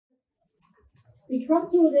We come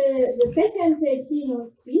to the second keynote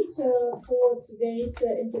speech for today's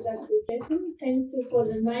introductory session. Thanks for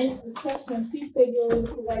the nice discussion and feedback you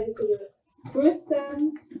provided to the first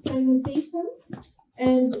presentation.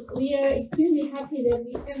 And we are extremely happy that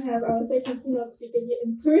we can have our second keynote speaker here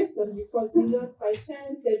in person, because we learned by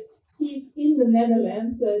chance that he's in the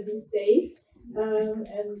Netherlands these days.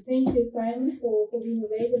 And thank you, Simon, for being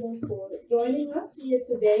available, for joining us here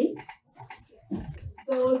today.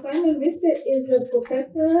 So Simon Richter is a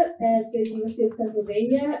professor at the University of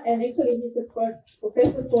Pennsylvania, and actually he's a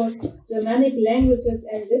professor for Germanic languages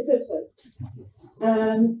and literatures.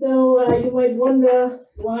 So you might wonder,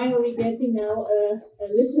 why are we getting now a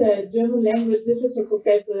German language literature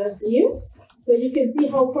professor here? So you can see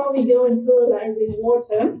how far we go in pluralizing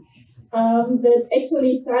water. But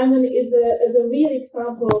actually Simon is a real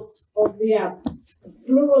example of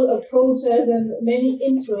plural approaches and many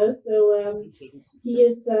interests. So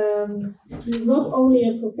he's not only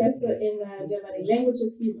a professor in Germanic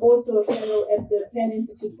languages, he's also a fellow at the Penn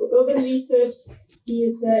Institute for Urban Research. He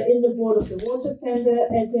is in the board of the Water Center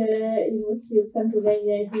at the University of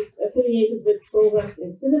Pennsylvania. He's affiliated with programs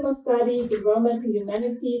in cinema studies, environmental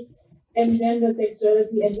humanities, and gender,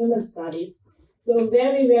 sexuality, and women's studies. So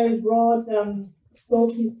very, very broad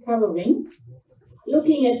scope he's covering.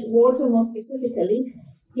 Looking at water more specifically,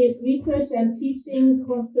 his research and teaching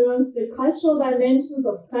concerns the cultural dimensions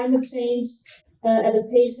of climate change,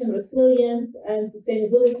 adaptation, resilience, and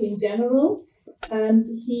sustainability in general. And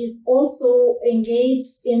he's also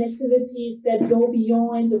engaged in activities that go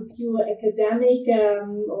beyond the pure academic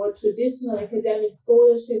or traditional academic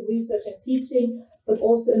scholarship, research, and teaching, but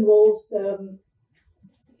also involves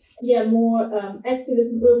more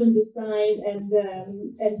activism, urban design, and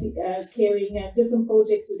carrying different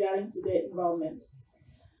projects regarding to the environment.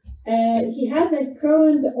 He has a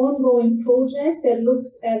current ongoing project that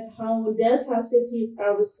looks at how delta cities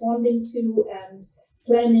are responding to and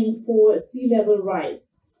planning for sea level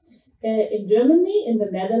rise in Germany, in the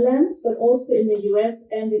Netherlands, but also in the US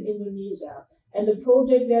and in Indonesia. And the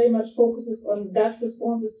project very much focuses on Dutch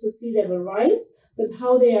responses to sea level rise, but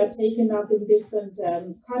how they are taken up in different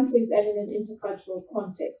countries and in an intercultural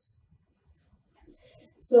context.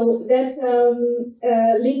 So that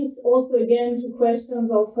links also again to questions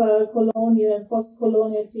of colonial and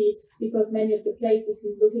post-coloniality, because many of the places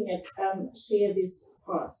he's looking at share this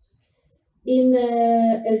past. In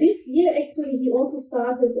this year, actually, he also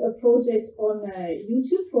started a project on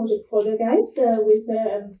YouTube, Project Poltergeist, with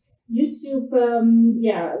YouTube,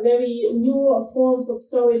 very new forms of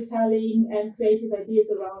storytelling and creative ideas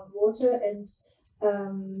around water, and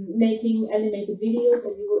making animated videos.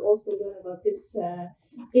 And we will also learn about this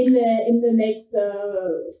in the next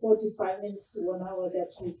 45 minutes to 1 hour that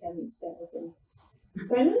we can spend with him.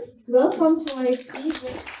 Simon, welcome to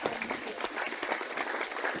IHE.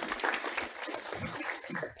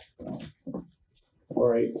 All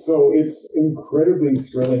right, so it's incredibly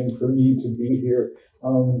thrilling for me to be here.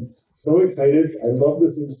 So excited. I love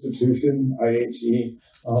this institution, IHE.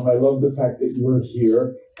 I love the fact that you're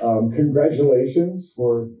here. Congratulations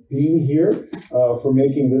for being here, for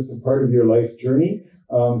making this a part of your life journey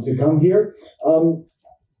to come here.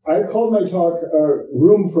 I called my talk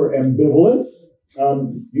Room for Ambivalence.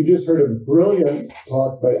 You just heard a brilliant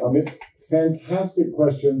talk by Amit. Fantastic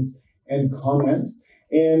questions and comments.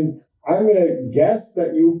 And I'm going to guess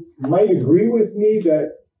that you might agree with me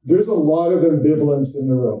that there's a lot of ambivalence in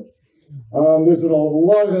the room. There's a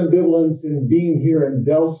lot of ambivalence in being here in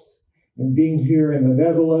Delft, and being here in the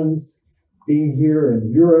Netherlands, being here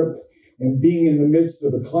in Europe, and being in the midst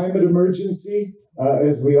of a climate emergency,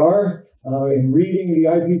 as we are, in reading the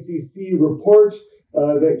IPCC report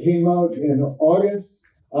that came out in August.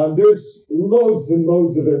 There's loads and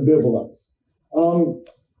loads of ambivalence.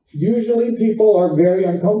 Usually people are very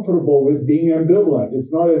uncomfortable with being ambivalent.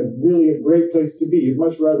 It's not really a great place to be. You'd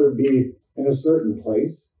much rather be in a certain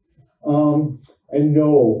place and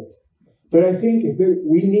know. But I think that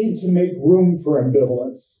we need to make room for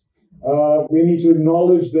ambivalence. We need to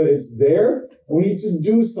acknowledge that it's there, and we need to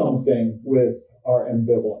do something with our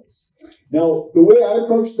ambivalence. Now, the way I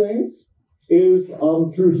approach things is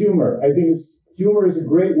through humor. I think humor is a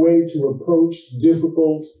great way to approach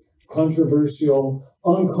difficult, controversial,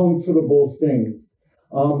 uncomfortable things.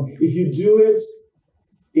 If you do it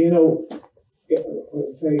in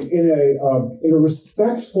a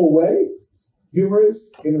respectful way,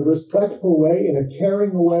 humorous, in a respectful way, in a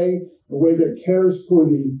caring way, a way that cares for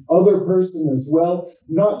the other person as well,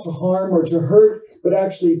 not to harm or to hurt, but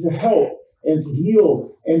actually to help and to heal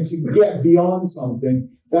and to get beyond something.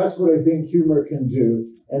 That's what I think humor can do,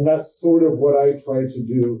 and that's sort of what I try to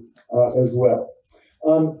do as well.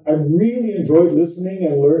 I've really enjoyed listening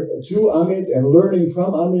and to Amit and learning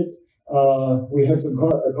from Amit. We had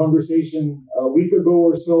a conversation a week ago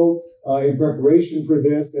or so in preparation for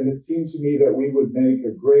this, and it seemed to me that we would make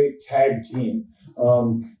a great tag team.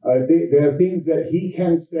 I think there are things that he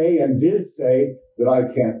can say and did say that I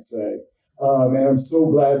can't say. And I'm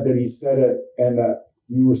so glad that he said it and that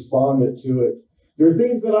you responded to it. There are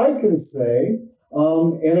things that I can say,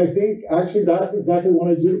 and I think actually that's exactly what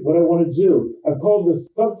I want to do. I've called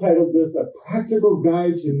this, subtitled this, A Practical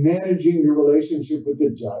Guide to Managing Your Relationship with the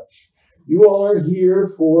Dutch. You all are here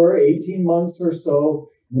for 18 months or so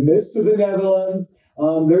in the midst of the Netherlands.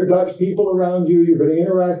 There are Dutch people around you. You're going to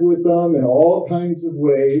interact with them in all kinds of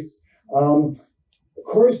ways. Of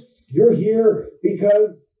course, you're here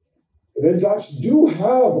because the Dutch do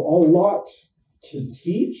have a lot to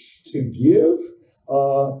teach, to give,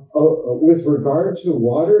 with regard to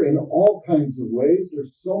water in all kinds of ways.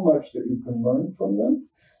 There's so much that you can learn from them.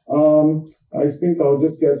 I think I'll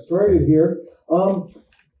just get started here.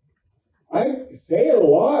 I say it a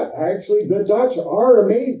lot, actually. The Dutch are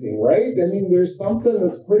amazing, right? I mean, there's something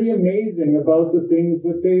that's pretty amazing about the things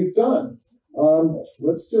that they've done.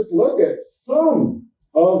 Let's just look at some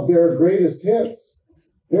of their greatest hits.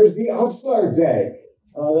 There's the Afsluitdijk,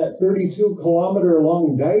 that 32-kilometer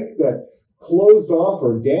long dike that closed off,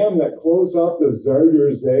 or dam that closed off the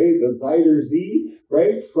Zuiderzee,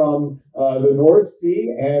 right, from the North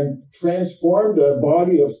Sea and transformed a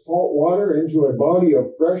body of salt water into a body of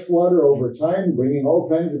fresh water over time, bringing all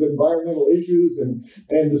kinds of environmental issues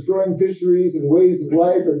and destroying fisheries and ways of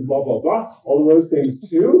life and blah, blah, blah, all of those things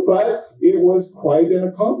too, but it was quite an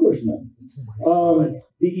accomplishment. The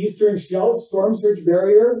Eastern Scheldt storm surge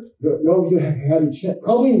barrier, don't know if you have had a chance,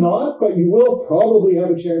 probably not, but you will probably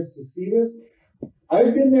have a chance to see this.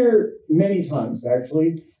 I've been there many times,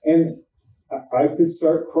 actually, and I could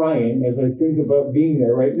start crying as I think about being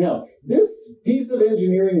there right now. This piece of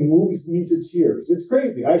engineering moves me to tears. It's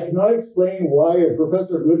crazy. I cannot explain why a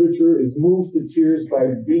professor of literature is moved to tears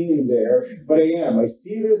by being there, but I am. I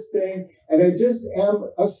see this thing, and I just am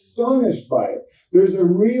astonished by it. There's a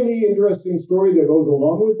really interesting story that goes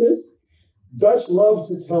along with this. Dutch love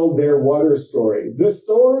to tell their water story. The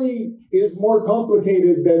story is more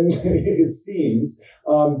complicated than it seems,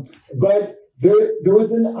 but there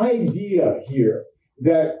was an idea here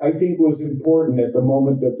that I think was important at the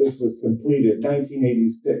moment that this was completed.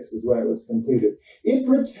 1986 is when it was completed. It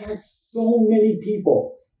protects so many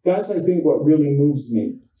people. That's, I think, what really moves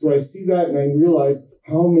me. So I see that and I realize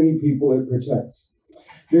how many people it protects.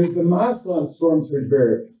 There's the Maasland storm surge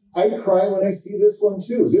barrier. I cry when I see this one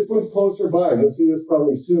too. This one's closer by. You'll see this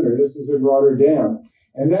probably sooner. This is in Rotterdam.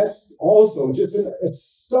 And that's also just an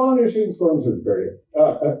astonishing storm surge barrier.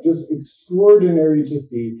 Just extraordinary to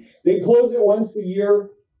see. They close it once a year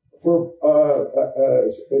for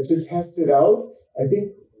to test it out. I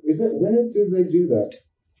think, when do they do that?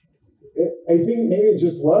 I think maybe it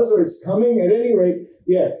just was, or it's coming. At any rate,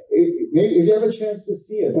 yeah, maybe if you have a chance to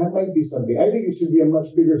see it, that might be something. I think it should be a much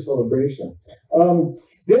bigger celebration.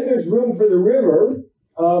 Then there's room for the river,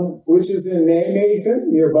 which is in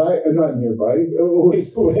Nijmegen, not nearby, a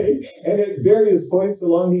ways away, and at various points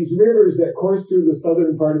along these rivers that course through the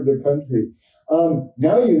southern part of the country.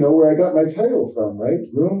 Now you know where I got my title from, right?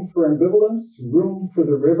 Room for Ambivalence, Room for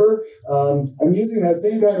the River. I'm using that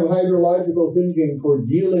same kind of hydrological thinking for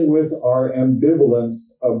dealing with our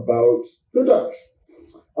ambivalence about the Dutch.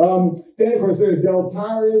 Then, of course, there's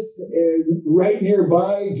Deltaris right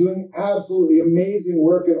nearby, doing absolutely amazing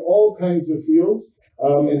work in all kinds of fields.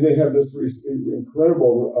 And they have this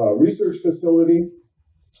incredible research facility.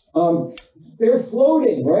 They're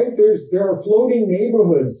floating, right? There are floating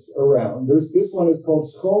neighborhoods around. This one is called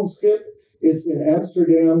Schoonschip. It's in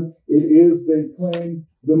Amsterdam. It is, they claim,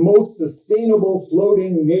 the most sustainable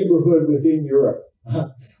floating neighborhood within Europe.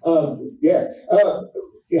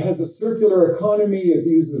 It has a circular economy. It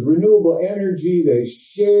uses renewable energy. They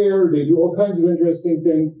share. They do all kinds of interesting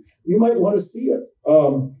things. You might want to see it.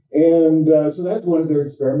 So that's one of their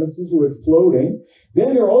experiments is with floating.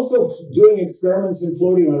 Then they're also doing experiments in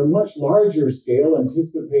floating on a much larger scale,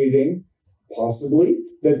 anticipating possibly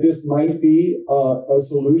that this might be a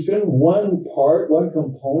solution, one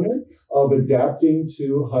component of adapting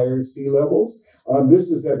to higher sea levels. This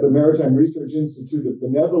is at the Maritime Research Institute of the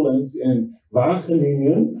Netherlands in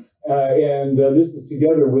Wageningen. This is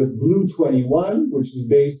together with Blue 21, which is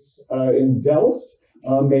based in Delft.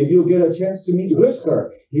 Maybe you'll get a chance to meet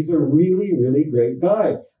Richter. He's a really, really great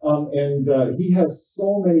guy. He has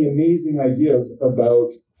so many amazing ideas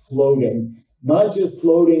about floating, not just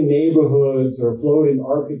floating neighborhoods or floating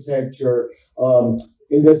architecture.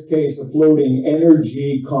 in this case, a floating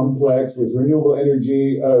energy complex with renewable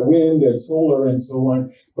energy, wind and solar and so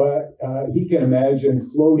on. But he can imagine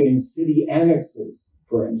floating city annexes,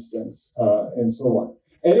 for instance, and so on.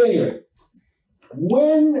 At any rate,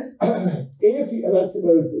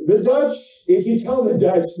 if you tell the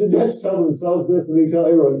Dutch tell themselves this and they tell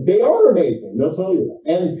everyone, they are amazing, they'll tell you that.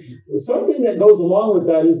 And something that goes along with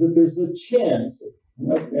that is that there's a chance,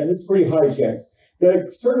 and it's a pretty high chance, that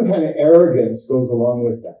a certain kind of arrogance goes along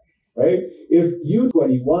with that, right? If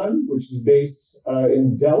U21, which is based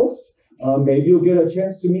in Delft, maybe you'll get a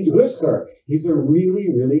chance to meet Richter. He's a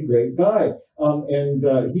really, really great guy. And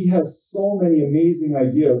he has so many amazing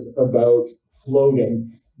ideas about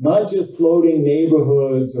floating, not just floating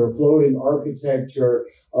neighborhoods or floating architecture.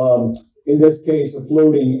 In this case, a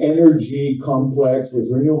floating energy complex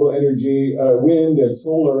with renewable energy, wind and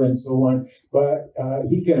solar and so on. But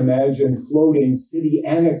he can imagine floating city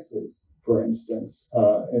annexes, for instance,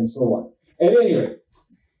 and so on. At any rate,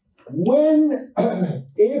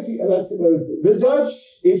 if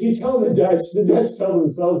you tell the Dutch tell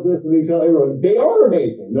themselves this and they tell everyone, they are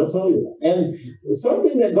amazing, they'll tell you that. And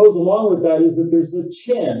something that goes along with that is that there's a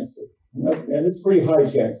chance, and it's a pretty high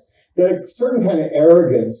chance, that a certain kind of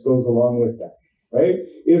arrogance goes along with that, right?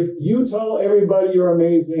 If you tell everybody you're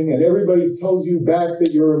amazing and everybody tells you back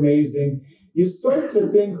that you're amazing, you start to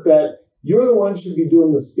think that you're the one should be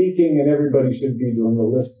doing the speaking and everybody should be doing the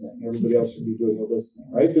listening. Everybody else should be doing the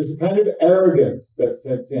listening, right? There's a kind of arrogance that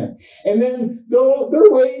sets in. And then there are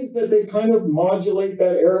ways that they kind of modulate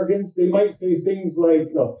that arrogance. They might say things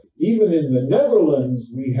like, even in the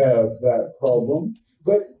Netherlands, we have that problem.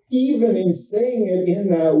 But even in saying it in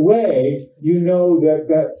that way, you know that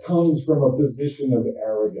that comes from a position of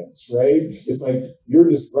arrogance, right? It's like you're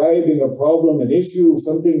describing a problem, an issue,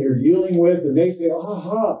 something you're dealing with, and they say,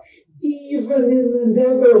 aha, even in the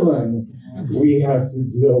Netherlands, we have to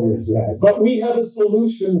deal with that. But we have a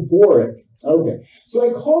solution for it. Okay, so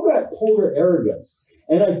I call that polar arrogance.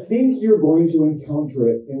 And I think you're going to encounter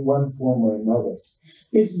it in one form or another.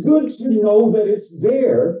 It's good to know that it's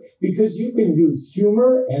there because you can use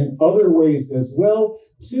humor and other ways as well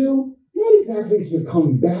to, not exactly to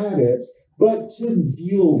combat it, but to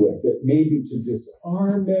deal with it, maybe to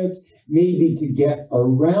disarm it, maybe to get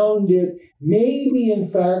around it, maybe in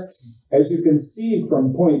fact, as you can see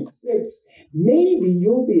from point 6, maybe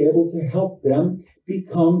you'll be able to help them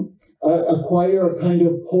acquire a kind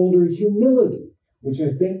of polar humility, which I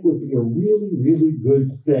think would be a really, really good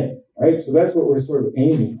thing, right? So that's what we're sort of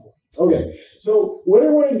aiming for. Okay, so what I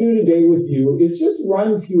want to do today with you is just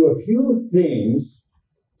run through a few things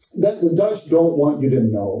that the Dutch don't want you to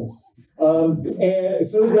know.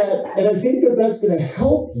 And I think that that's going to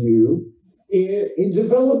help you in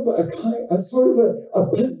develop a sort of a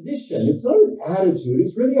position. It's not an attitude,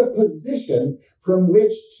 it's really a position from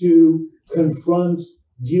which to confront,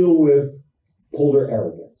 deal with polar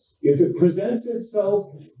arrogance. If it presents itself,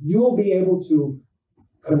 you'll be able to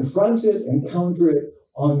confront it and counter it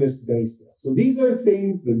on this basis. So these are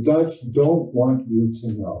things the Dutch don't want you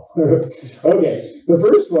to know. Okay, the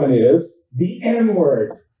first one is the M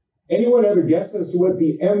word. Anyone have a guess as to what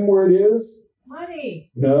the M word is? Money.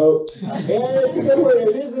 No. Yeah, it's a good word.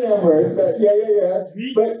 It is an M word. But yeah.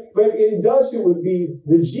 But in Dutch, it would be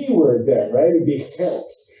the G word then, right? It'd be geld.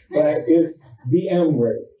 But it's the M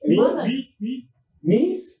word. Meat.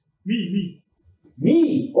 Meat? Me.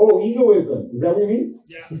 Me. Oh, egoism. Is that what you mean?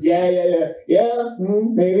 Yeah. Yeah,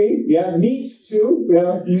 maybe. Yeah, meat too.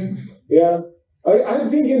 Yeah. Yeah. I'm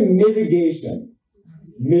thinking mitigation.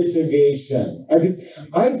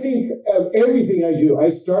 I think of everything I do, I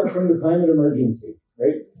start from the climate emergency,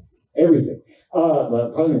 right? Everything.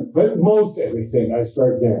 But most everything, I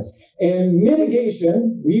start there. And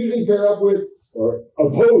mitigation, we usually pair up with, or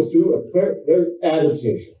opposed to,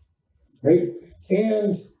 adaptation, right?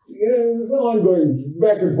 And there's an ongoing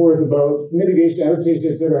back and forth about mitigation,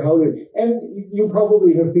 adaptation, etc. And you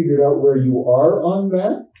probably have figured out where you are on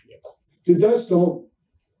that. The Dutch don't.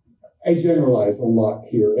 I generalize a lot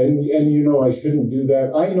here, and you know I shouldn't do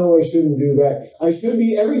that. I know I shouldn't do that. I should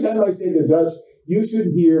be, every time I say the Dutch, you should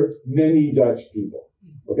hear many Dutch people,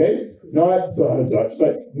 okay? Not the Dutch,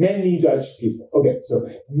 but many Dutch people. Okay, so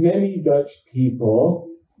many Dutch people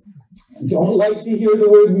don't like to hear the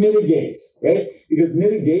word mitigate, right? Because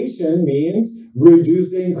mitigation means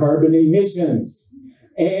reducing carbon emissions.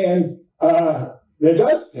 And the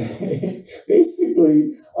Dutch say,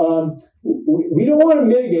 basically, we don't want to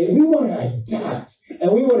mitigate, we want to adapt.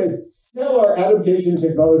 And we want to sell our adaptation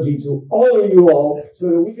technology to all of you all so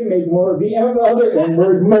that we can make more of the other M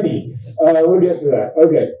word money. We'll get to that.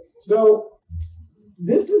 Okay, so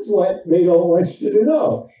this is what they don't want you to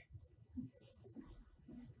know.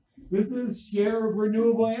 This is share of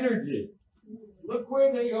renewable energy. Look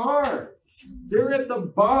where they are. They're at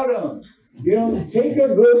the bottom. You know, take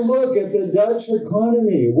a good look at the Dutch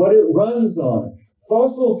economy, what it runs on.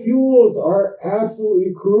 Fossil fuels are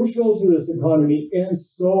absolutely crucial to this economy in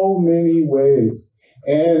so many ways.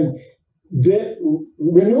 And the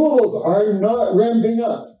renewables are not ramping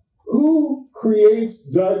up. Who creates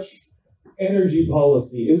Dutch energy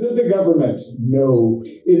policy? Is it the government? No.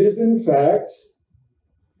 It is, in fact,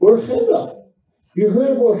 Urgenda. You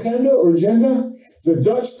heard of Urgenda? The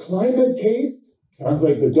Dutch climate case? Sounds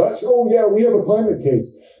like the Dutch. Oh, yeah, we have a climate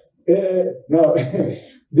case. No,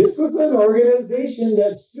 this was an organization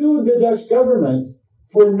that sued the Dutch government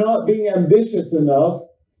for not being ambitious enough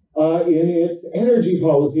in its energy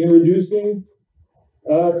policy and reducing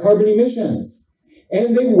carbon emissions.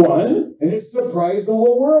 And they won, and it surprised the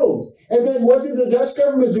whole world. And then what did the Dutch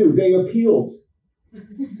government do? They appealed.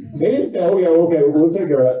 They didn't say, oh yeah, okay, we'll take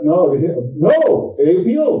care of that. No, they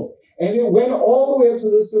appealed. And it went all the way up to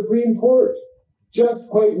the Supreme Court just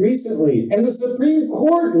quite recently. And the Supreme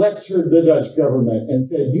Court lectured the Dutch government and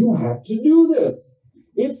said, you have to do this.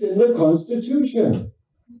 It's in the Constitution.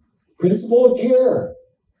 Principle of care.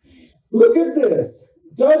 Look at this.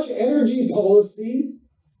 Dutch energy policy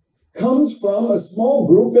comes from a small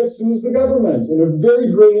group that sues the government and a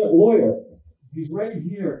very brilliant lawyer. He's right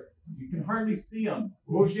here. You can hardly see him.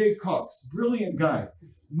 Roger Cox, brilliant guy.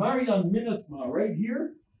 Marianne Minnesma, right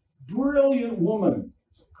here. Brilliant woman.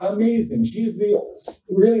 Amazing. She's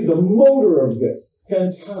really the motor of this.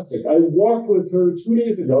 Fantastic. I walked with her 2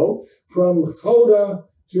 days ago from Gouda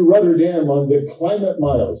to Rotterdam on the climate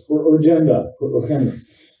miles for Urgenda.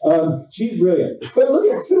 She's brilliant. But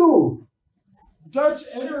look at two. Dutch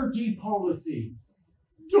energy policy.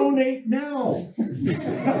 Donate now.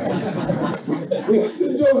 We have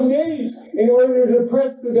to donate in order to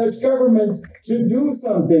press the Dutch government to do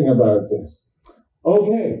something about this.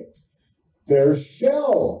 Okay, there's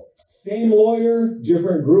Shell. Same lawyer,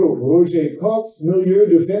 different group. Roger Cox, Milieu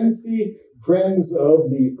Defensie, Friends of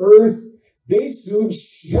the Earth. They sued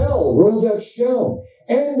Shell, Royal Dutch Shell.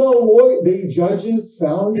 And the judges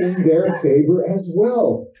found in their favor as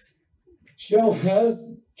well. Shell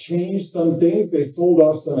has changed some things. They sold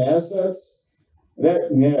off some assets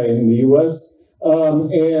in the U.S.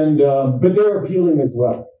 But they're appealing as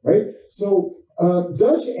well, right? So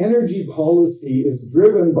Dutch energy policy is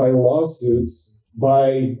driven by lawsuits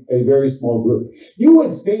by a very small group. You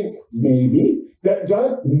would think maybe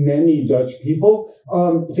that many Dutch people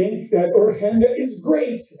think that Urgenda is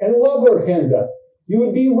great and love Urgenda. You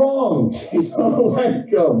would be wrong. They don't like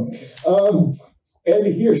them. And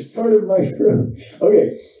here's sort of my room.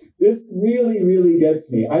 Okay, this really, really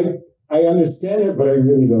gets me. I understand it, but I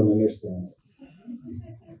really don't understand it.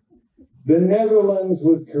 The Netherlands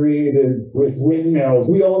was created with windmills.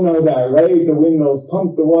 We all know that, right? The windmills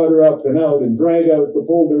pumped the water up and out and dried out the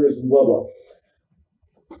polders and blah, blah.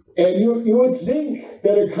 And you would think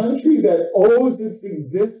that a country that owes its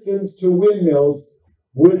existence to windmills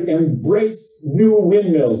would embrace new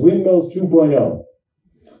windmills 2.0.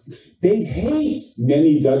 They hate,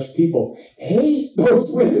 many Dutch people, hate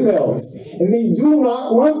those windmills, and they do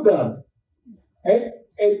not want them. And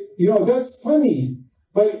that's funny,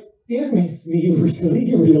 but it makes me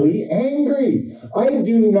really, really angry. I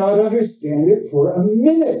do not understand it for a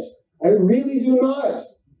minute. I really do not.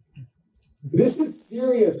 This is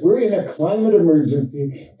serious. We're in a climate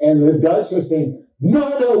emergency, and the Dutch are saying,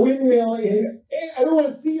 not a windmill I don't want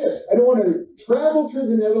to see it. I don't want to travel through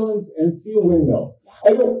the Netherlands and see a windmill.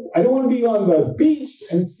 I don't want to be on the beach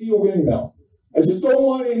and see a windmill. I just don't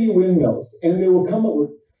want any windmills. And they will come up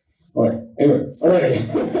with, all right, anyway, all right.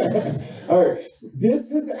 All right.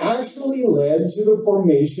 This has actually led to the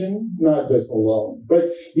formation, not this alone, but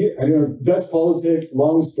I don't know, Dutch politics,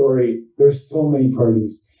 long story, there's so many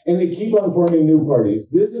parties. And they keep on forming new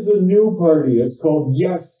parties. This is a new party. It's called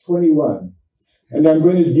Yes 21. And I'm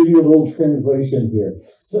going to give you a little translation here.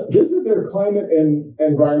 So this is their climate and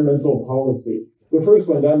environmental policy. The first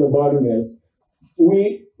one down the bottom is,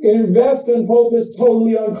 we invest and focus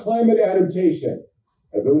totally on climate adaptation.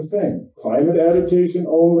 As I was saying, climate adaptation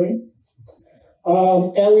only.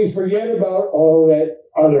 And we forget about all that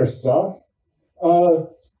other stuff.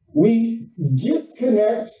 We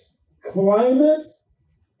disconnect climate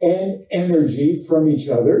and energy from each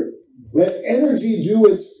other. Let energy do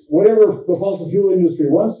its whatever the fossil fuel industry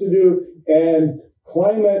wants to do, and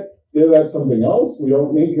climate, that's something else. We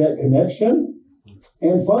don't make that connection.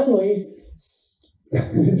 And finally,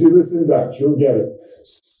 do this in Dutch, you'll get it.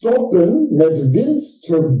 Stoppen met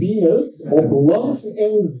windturbines op land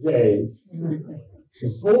en zee.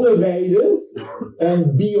 Zonneweiden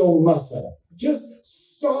en biomassa. Just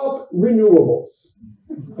stop renewables.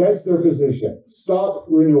 That's their position. Stop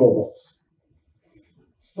renewables.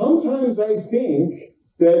 Sometimes I think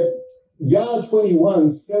that YA 21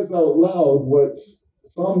 says out loud what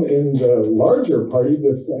some in the larger party,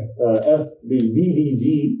 the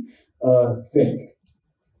VVD, think.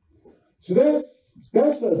 So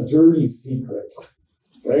that's a dirty secret,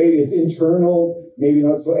 right? It's internal, maybe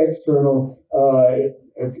not so external.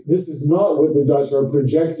 This is not what the Dutch are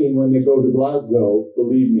projecting when they go to Glasgow,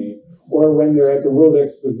 believe me, or when they're at the World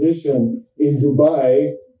Exposition in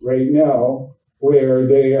Dubai right now, where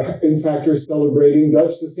they, in fact, are celebrating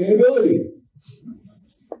Dutch sustainability.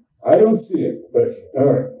 I don't see it, but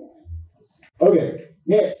all right. Okay,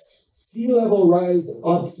 next, sea level rise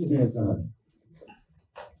optimism.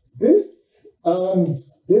 This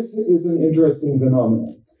is an interesting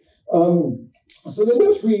phenomenon. So the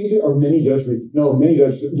Dutch read, or many Dutch read,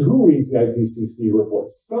 who reads the IPCC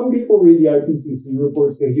reports? Some people read the IPCC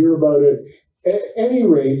reports, they hear about it. At any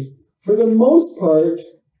rate, for the most part,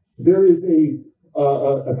 there is a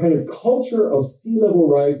kind of culture of sea level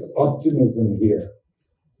rise optimism here.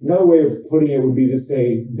 Another way of putting it would be to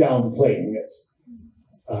say downplaying it.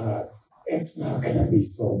 It's not going to be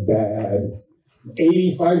so bad.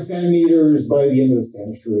 85 centimeters by the end of the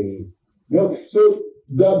century. So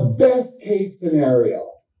the best case scenario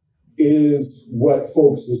is what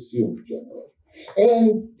folks assume generally.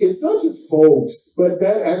 And it's not just folks, but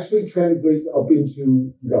that actually translates up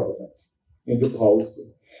into government, into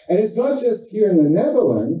policy. And it's not just here in the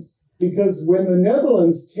Netherlands, because when the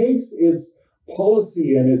Netherlands takes its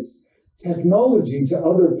policy and its technology to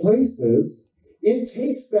other places, it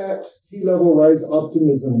takes that sea level rise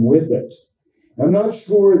optimism with it. I'm not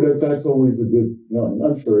sure that that's always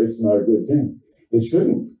I'm sure it's not a good thing. It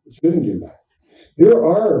shouldn't do that. There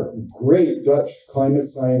are great Dutch climate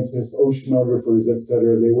scientists, oceanographers,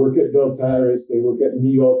 etc. They work at Deltaris, they work at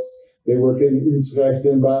NIOT, they work in Utrecht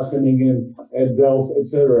and Wageningen, at Delft,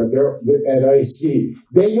 etc. They're at IHE.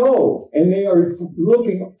 They know, and they are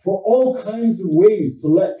looking for all kinds of ways to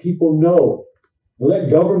let people know, let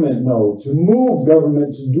government know, to move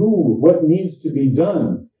government to do what needs to be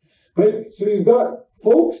done. But so you've got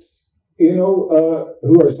folks,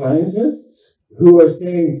 who are scientists, who are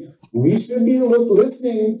saying we should be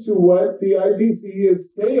listening to what the IPCC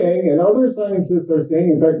is saying, and other scientists are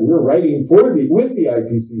saying, in fact, we're writing with the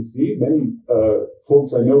IPCC. Many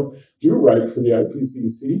folks I know do write for the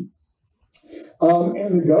IPCC.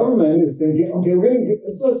 And the government is thinking, okay,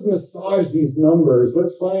 let's massage these numbers.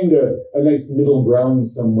 Let's find a nice middle ground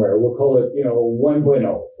somewhere. We'll call it,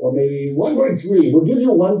 1.0 or maybe 1.3. We'll give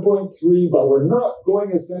you 1.3, but we're not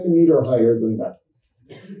going a centimeter higher than that.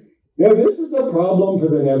 Now, this is a problem for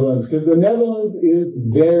the Netherlands because the Netherlands is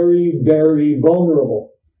very, very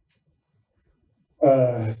vulnerable.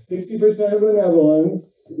 60% of the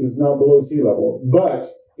Netherlands is not below sea level, but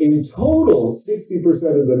in total,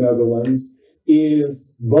 60% of the Netherlands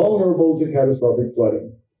is vulnerable to catastrophic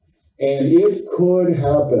flooding. And it could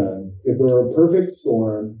happen, if there were a perfect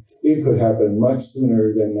storm, it could happen much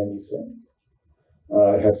sooner than many think.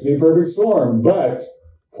 It has to be a perfect storm, but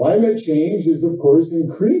climate change is, of course,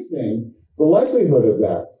 increasing the likelihood of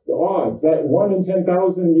that. The odds that 1 in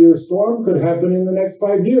 10,000 year storm could happen in the next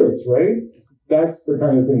 5 years, right? That's the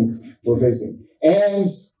kind of thing we're facing. And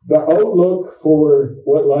the outlook for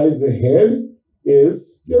what lies ahead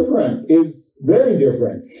is different, is very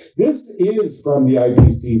different. This is from the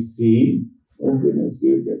IPCC. Oh goodness,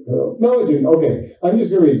 did it get cut off? No, it didn't. Okay, I'm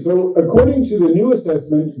just going to read. So according to the new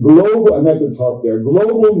assessment, global, I'm at the top there,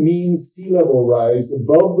 global mean sea level rise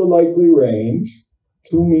above the likely range,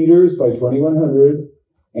 2 meters by 2100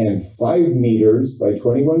 and 5 meters by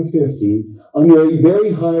 2150 under a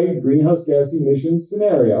very high greenhouse gas emissions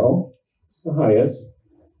scenario. It's the highest.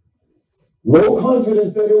 Low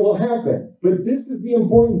confidence that it will happen. But this is the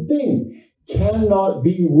important thing. Cannot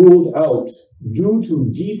be ruled out due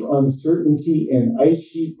to deep uncertainty in ice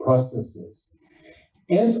sheet processes.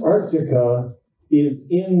 Antarctica is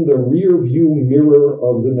in the rear view mirror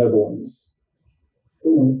of the Netherlands.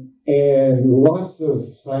 And lots of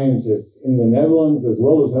scientists in the Netherlands as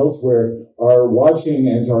well as elsewhere are watching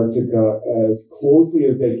Antarctica as closely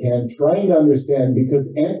as they can, trying to understand,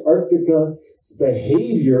 because Antarctica's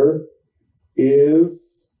behavior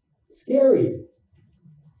is scary.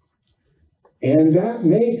 And that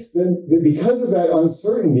makes because of that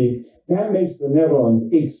uncertainty, that makes the Netherlands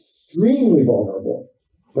extremely vulnerable.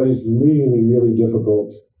 But it's really, really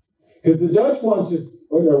difficult. Because the Dutch want to,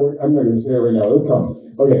 I'm not going to say it right now, it'll come.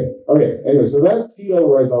 Okay, anyway, so that's sea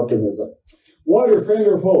level rise optimism. Water, friend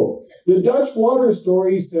or foe? The Dutch water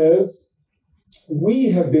story says, we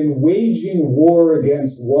have been waging war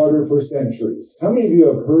against water for centuries. How many of you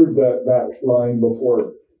have heard that line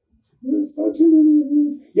before? There's not too many of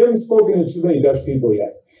you. You haven't spoken to too many Dutch people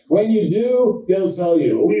yet. When you do, they'll tell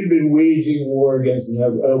you, we've been waging war against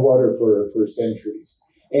water for centuries.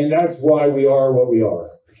 And that's why we are what we are.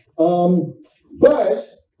 But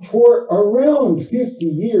for around 50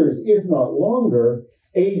 years, if not longer,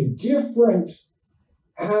 a different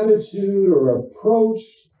attitude or approach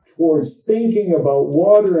towards thinking about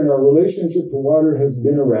water and our relationship to water has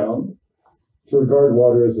been around, to regard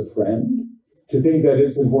water as a friend, to think that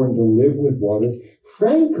it's important to live with water,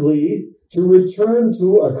 frankly, to return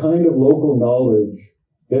to a kind of local knowledge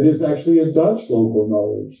that is actually a Dutch local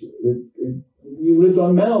knowledge. You lived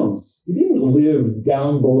on mounds. You didn't live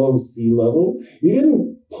down below sea level. You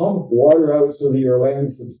didn't pump water out so that your land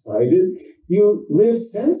subsided. You lived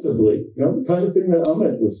sensibly, the kind of thing that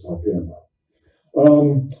Amit was talking about.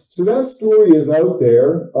 So that story is out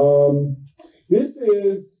there.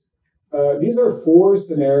 These are 4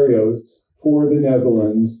 scenarios for the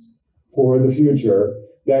Netherlands for the future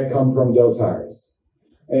that come from Deltares.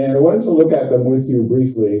 And I wanted to look at them with you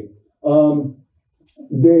briefly.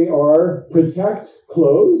 They are protect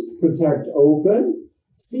closed, protect open,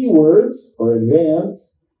 C words or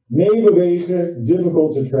advance, meebewegen,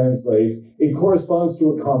 difficult to translate. It corresponds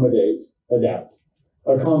to accommodate, adapt,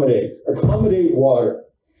 accommodate water.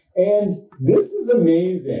 And this is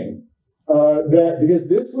amazing because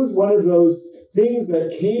this was one of those things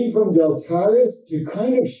that came from Deltares to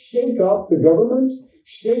kind of shake up the government,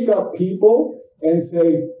 shake up people, and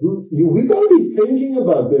say, we got to be thinking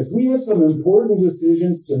about this. We have some important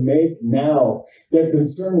decisions to make now that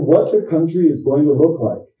concern what the country is going to look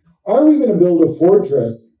like. Are we going to build a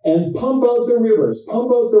fortress and pump out the rivers, pump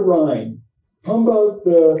out the Rhine, pump out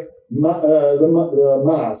the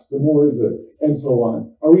Maas, the Meuse, and so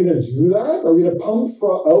on? Are we going to do that? Are we going to pump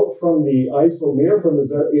out from the IJsselmeer, from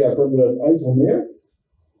the IJsselmeer?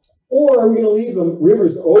 Or are we going to leave the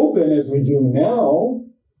rivers open as we do now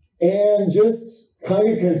and just kind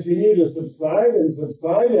of continue to subside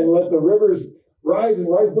and let the rivers rise and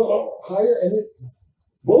rise higher? And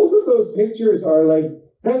both of those pictures are like,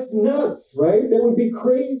 that's nuts, right? That would be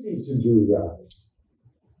crazy to do that.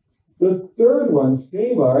 The third one,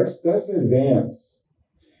 Zeewaarts, that's advance.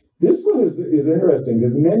 This one is interesting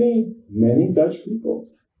because many Dutch people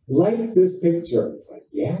like this picture. It's like,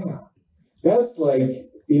 yeah, that's like,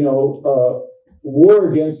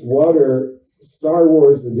 War Against Water, Star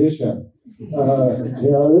Wars edition.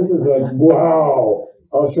 This is like, wow.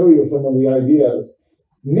 I'll show you some of the ideas.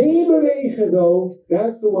 Meebewegen, though,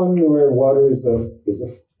 that's the one where water is a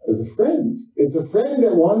friend. It's a friend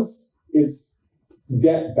that wants its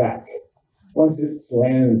debt back, wants its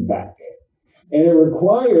land back. And it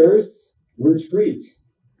requires retreat.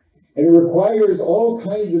 And it requires all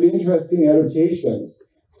kinds of interesting adaptations.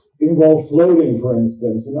 Involve floating, for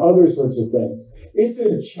instance, and other sorts of things. It's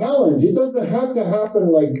a challenge. It doesn't have to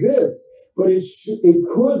happen like this, but it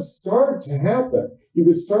could start to happen. You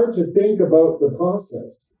could start to think about the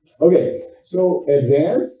process. Okay, so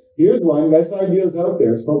advance. Here's one. This idea is out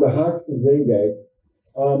there. It's called the Haagse Zeedijk.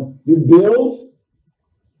 You build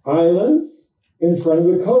islands in front of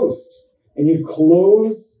the coast, and you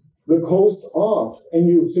close the coast off,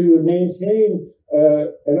 and so you would maintain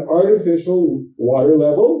an artificial water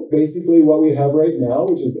level, basically what we have right now,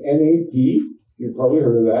 which is NAP. You've probably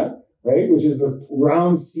heard of that, right? Which is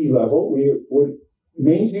around sea level. We would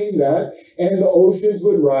maintain that, and the oceans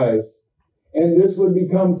would rise, and this would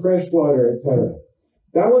become fresh water, etc.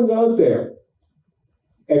 That one's out there.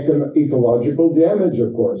 Ecological damage,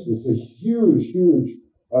 of course, is a huge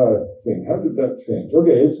thing. How did that change?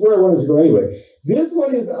 Okay, it's where I wanted to go anyway. This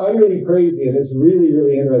one is utterly crazy, and it's really,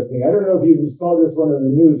 really interesting. I don't know if you saw this one in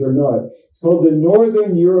the news or not. It's called the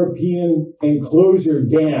Northern European Enclosure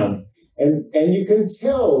Dam. And you can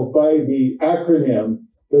tell by the acronym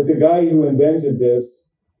that the guy who invented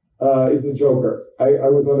this is a joker. I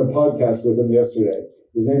was on a podcast with him yesterday.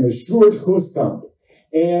 His name is Sjoerd Groeskamp.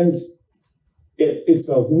 And it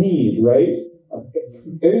spells need, right?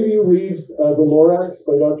 Any of you read The Lorax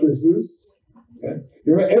by Dr. Seuss? Yes.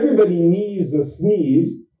 Everybody needs a Thneed,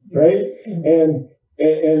 right? And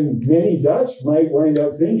many Dutch might wind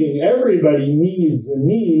up thinking everybody needs a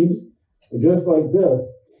need, just like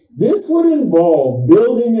this. This would involve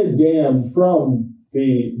building a dam from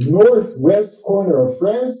the northwest corner of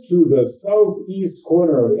France to the southeast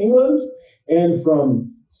corner of England, and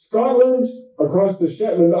from Scotland across the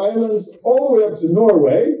Shetland Islands all the way up to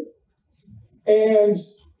Norway, and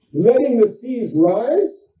letting the seas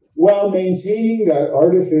rise while maintaining that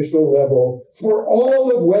artificial level for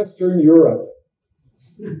all of Western Europe.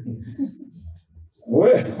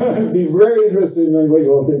 I'd be very interested in knowing what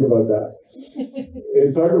you all think about that.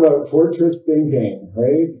 And talk about fortress thinking,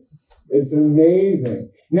 right? It's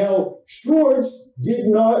amazing. Now, Short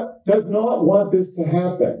does not want this to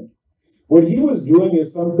happen. What he was doing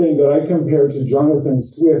is something that I compare to Jonathan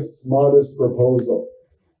Swift's modest proposal.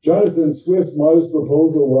 Jonathan Swift's modest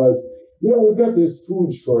proposal was, we've got this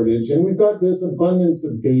food shortage and we've got this abundance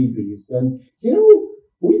of babies. And,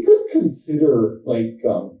 we could consider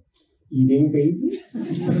eating babies.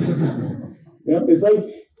 It's like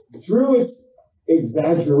through its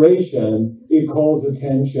exaggeration, it calls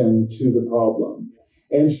attention to the problem.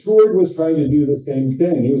 And Short was trying to do the same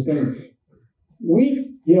thing. He was saying,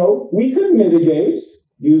 we could mitigate,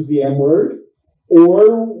 use the M word,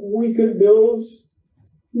 or we could build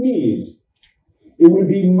need. It would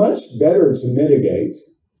be much better to mitigate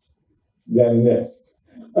than this.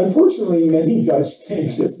 Unfortunately, many Dutch think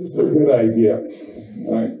this is a good idea.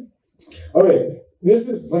 All right. This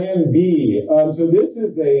is Plan B. So this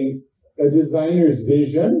is a designer's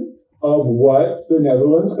vision of what the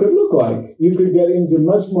Netherlands could look like. You could get into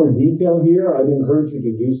much more detail here. I'd encourage you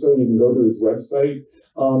to do so. You can go to his website.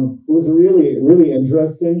 It was really, really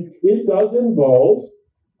interesting. It does involve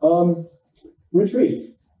retreat,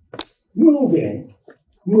 moving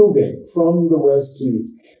from the west to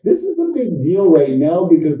east. This is a big deal right now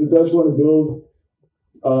because the Dutch want to build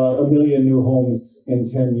 1 million new homes in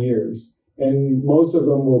 10 years. And most of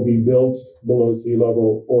them will be built below sea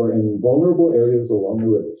level or in vulnerable areas along the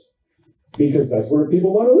rivers. Because that's where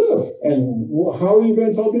people want to live. And how are you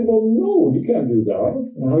going to tell people, no, you can't do that?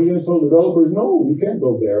 And how are you going to tell developers, no, you can't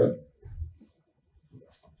build there?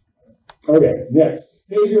 Okay, next,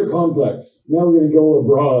 savior complex. Now we're going to go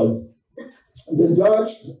abroad. The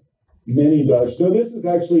Dutch, many Dutch, no, this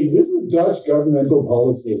is Dutch governmental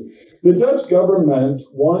policy. The Dutch government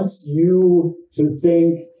wants you to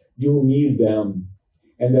think you need them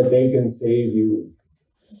and that they can save you.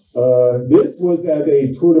 This was at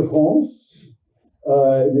a Tour de France,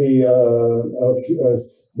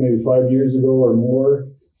 maybe 5 years ago or more,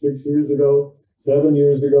 6 years ago, 7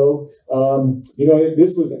 years ago.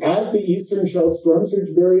 This was at the Eastern Scheldt Storm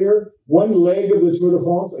Surge Barrier. One leg of the Tour de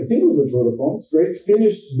France, I think it was the Tour de France, right?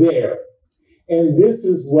 Finished there. And this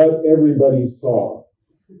is what everybody saw.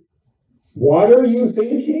 What are you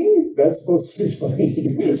thinking? That's supposed to be funny.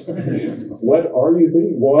 What are you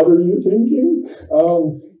thinking? What are you thinking?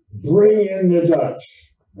 Bring in the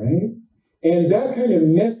Dutch, right? And that kind of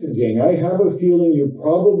messaging, I have a feeling you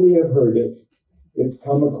probably have heard it. It's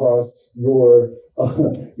come across your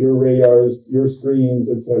radars, your screens,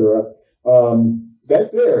 etc.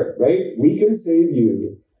 That's there, right? We can save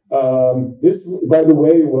you. This, by the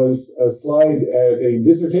way, was a slide at a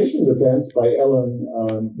dissertation defense by Ellen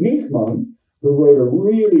Minkman, who wrote a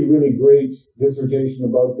really, really great dissertation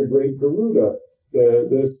about the Great Garuda,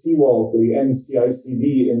 the seawall, the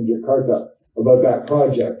NCICD in Jakarta, about that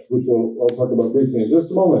project, which I'll talk about briefly in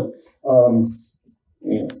just a moment.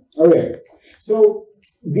 Okay, so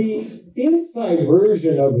the inside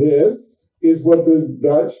version of this is what the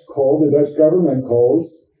Dutch government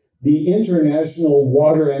calls the international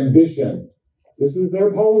water ambition. This is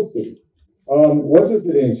their policy. What does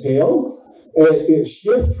it entail? It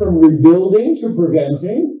shifts from rebuilding to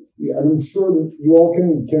preventing. I'm sure that you all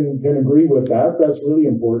can agree with that. That's really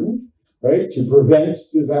important, right? To prevent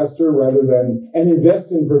disaster and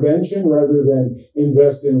invest in prevention rather than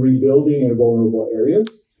invest in rebuilding in vulnerable areas.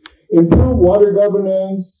 Improve water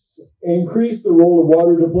governance, increase the role of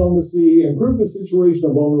water diplomacy, improve the situation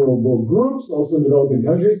of vulnerable groups, also in developing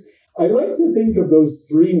countries. I like to think of those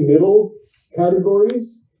three middle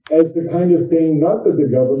categories as the kind of thing, not that the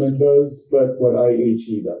government does, but what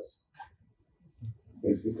IHE does,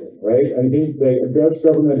 basically, right? I think the Dutch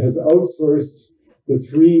government has outsourced the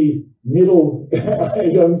three middle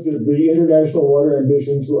items of the international water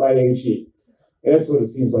ambition to IHE. That's what it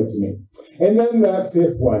seems like to me. And then that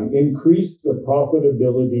fifth one, increase the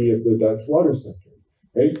profitability of the Dutch water sector,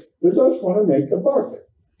 right? The Dutch want to make a buck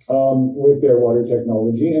with their water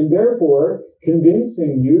technology, and therefore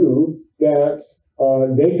convincing you that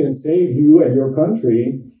they can save you and your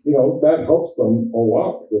country, that helps them a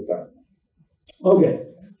lot with that. Okay,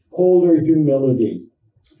 polar humility.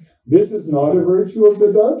 This is not a virtue of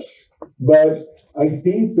the Dutch, but I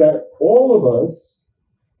think that all of us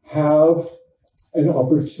have an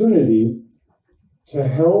opportunity to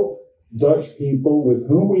help Dutch people with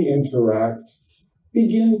whom we interact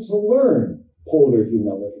begin to learn polar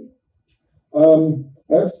humility.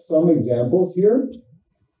 I have some examples here.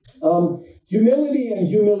 Humility and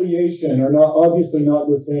humiliation are obviously not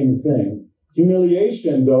the same thing.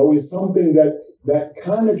 Humiliation, though, is something that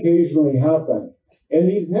can occasionally happen. And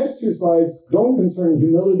these next two slides don't concern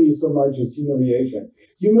humility so much as humiliation.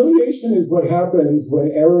 Humiliation is what happens when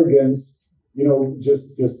arrogance,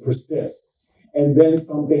 just persists. And then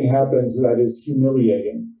something happens that is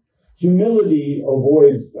humiliating. Humility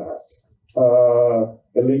avoids that.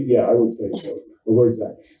 At least, yeah, I would say so. Avoids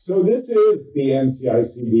that. So this is the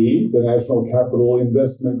NCICD, the National Capital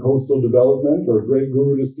Investment Coastal Development, or Great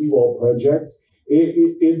Guru to Seawall Project.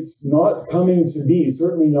 It's not coming to be,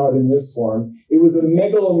 certainly not in this form. It was a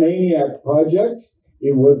megalomaniac project.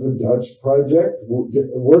 It was a Dutch project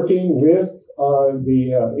working with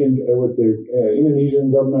the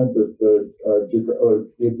Indonesian government,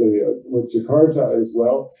 with Jakarta as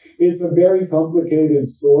well. It's a very complicated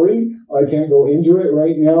story. I can't go into it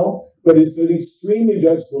right now, but it's an extremely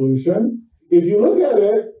Dutch solution. If you look at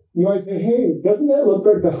it, you might say, hey, doesn't that look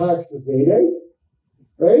like the Haagse Zeedijk?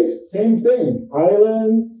 Right? Same thing.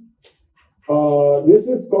 Islands. This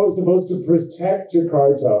is supposed to protect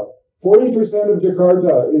Jakarta. 40% of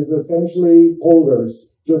Jakarta is essentially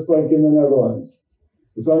polders, just like in the Netherlands.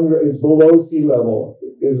 It's below sea level.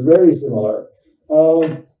 It's very similar.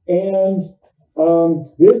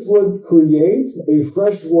 This would create a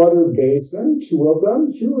freshwater basin, 2 of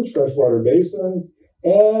them, huge freshwater basins,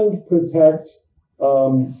 and protect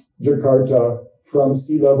Jakarta from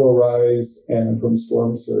sea level rise and from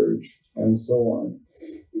storm surge and so on.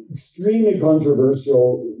 Extremely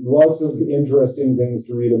controversial, lots of interesting things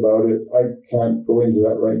to read about it. I can't go into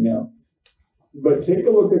that right now. But take a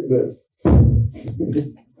look at this.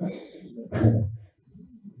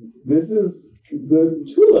 This is the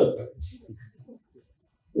tulip.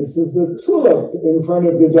 This is the tulip in front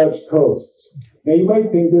of the Dutch coast. Now you might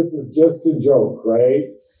think this is just a joke, right?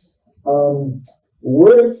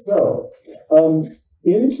 Were it so.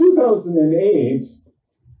 In 2008,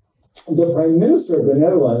 the Prime Minister of the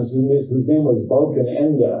Netherlands, whose name was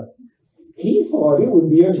Balkenende, he thought it would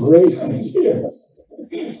be a great idea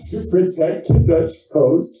to protect the Dutch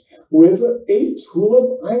coast with a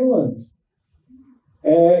tulip island.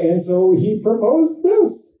 And so he proposed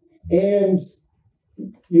this. And,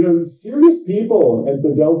 serious people at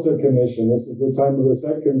the Delta Commission, this is the time of the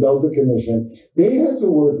second Delta Commission, they had to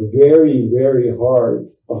work very, very hard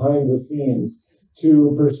behind the scenes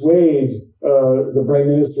to persuade the Prime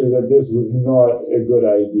Minister that this was not a good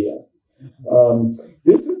idea.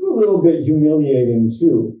 This is a little bit humiliating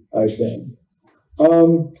too, I think.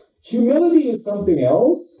 Humility is something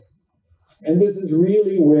else, and this is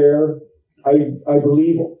really where I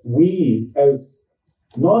believe we as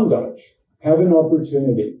non-Dutch have an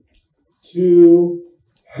opportunity to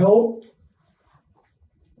help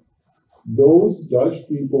those Dutch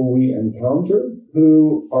people we encounter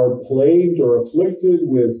who are plagued or afflicted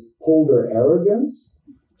with polder arrogance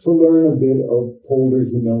to learn a bit of polder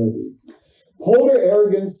humility. Polder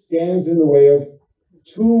arrogance stands in the way of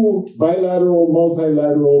two bilateral,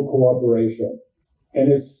 multilateral cooperation,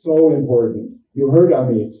 and is so important. You heard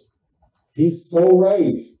Amit. He's so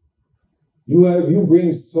right. You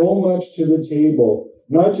bring so much to the table,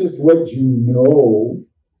 not just what you know,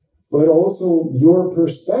 but also your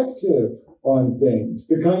perspective on things,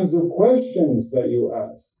 the kinds of questions that you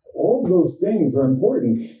ask. All those things are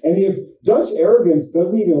important. And if Dutch arrogance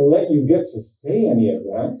doesn't even let you get to say any of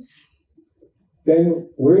that, then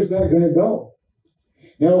where's that going to go?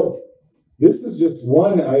 Now, this is just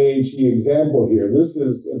one IHE example here. This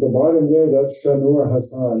is at the bottom there, that's Shanur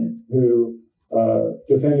Hassan, who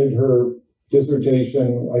defended her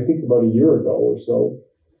dissertation, I think about a year ago or so.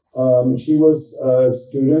 She was a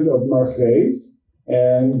student of Margreet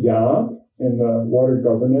and Jaap in the water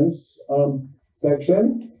governance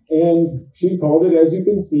section. And she called it, as you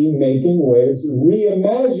can see, making waves,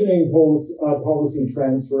 reimagining policy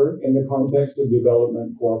transfer in the context of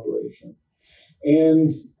development cooperation.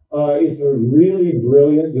 And it's a really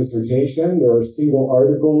brilliant dissertation. There are single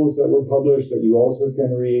articles that were published that you also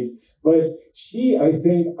can read. But she, I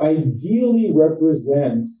think, ideally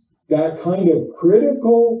represents that kind of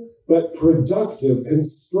critical but productive,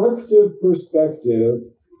 constructive perspective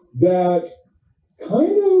that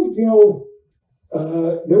kind of,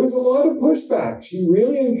 there was a lot of pushback. She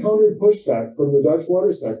really encountered pushback from the Dutch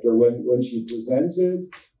water sector when she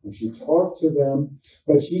presented, when she talked to them,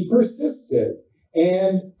 but she persisted.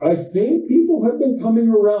 And I think people have been coming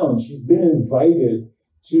around. She's been invited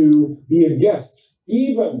to be a guest,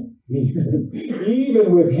 even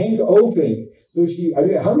with Henk Ovink. So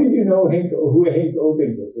how many of you know who Henk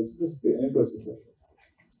Ovink is? Just be interested.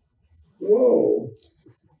 Whoa,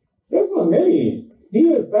 that's not many.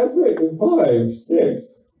 That's right, 5,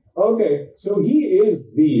 6. Okay, so he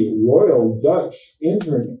is the Royal Dutch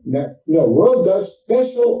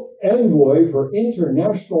Special Envoy for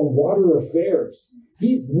International Water Affairs.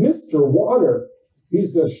 He's Mr. Water.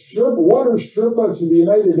 He's the water Sherpa to the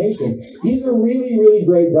United Nations. He's a really, really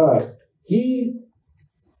great guy. He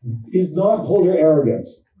is not polar arrogant.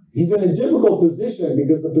 He's in a difficult position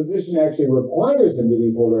because the position actually requires him to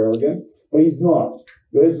be polar arrogant, but he's not.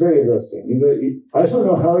 But it's very interesting. I don't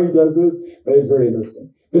know how he does this, but it's very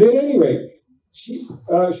interesting. But at any rate,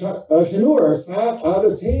 Shanur sat at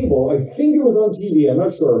a table. I think it was on TV. I'm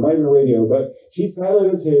not sure. It might have been radio, but she sat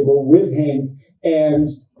at a table with Hank, and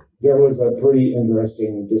there was a pretty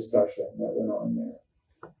interesting discussion that went on there.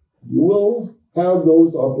 You will have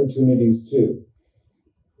those opportunities too.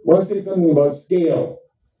 I want to say something about scale.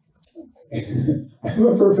 I'm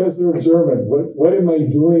a professor of German. What am I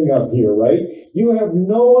doing up here, right? You have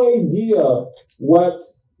no idea what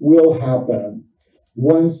will happen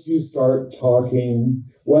once you start talking,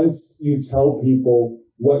 once you tell people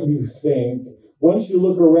what you think, once you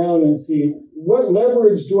look around and see, what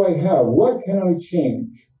leverage do I have? What can I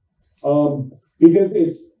change? Because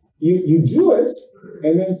you do it,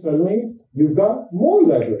 and then suddenly you've got more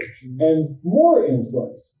leverage and more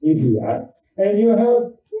influence. You do that, and you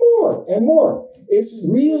have more and more. It's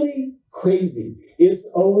really crazy.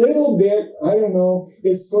 It's a little bit, I don't know,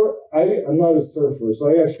 I'm not a surfer, so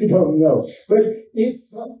I actually don't know. But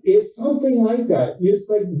it's something like that. It's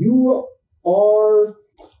like you are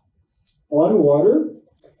on water,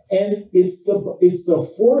 and it's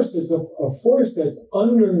the force, it's a force that's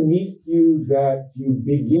underneath you that you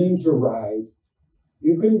begin to ride.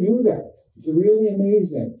 You can do that. It's really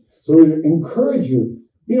amazing. So I encourage you.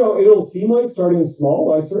 It'll seem like starting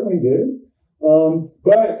small. I certainly did.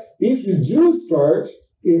 But if you do start,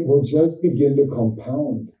 it will just begin to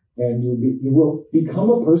compound, and you will become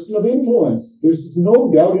a person of influence. There's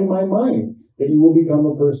no doubt in my mind that you will become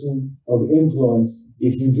a person of influence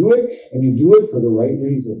if you do it, and you do it for the right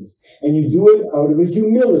reasons. And you do it out of a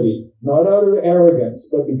humility, not out of arrogance,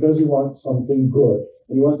 but because you want something good,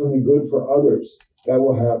 and you want something good for others. That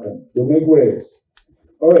will happen. You'll make waves.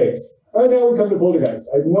 All right. Now we come to poltergeist.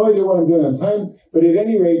 I have no idea what I'm doing on time, but at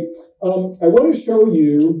any rate, I want to show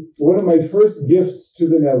you one of my first gifts to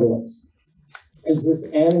the Netherlands. It's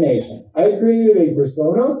this animation. I created a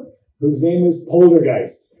persona whose name is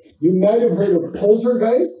Poltergeist. You might have heard of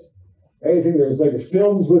poltergeist. I think there's like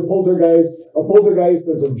films with poltergeist. A poltergeist,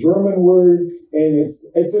 that's a German word, and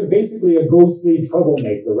it's basically a ghostly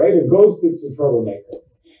troublemaker, right? A ghost that's a troublemaker.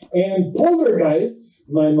 And poltergeist,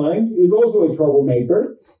 in my mind, is also a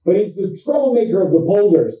troublemaker, but he's the troublemaker of the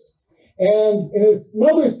polders. And in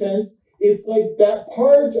another sense, it's like that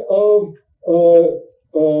part of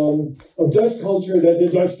Dutch culture that the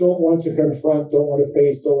Dutch don't want to confront, don't want to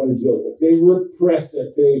face, don't want to deal with. They repress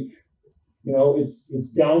it.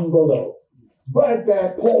 It's down below. But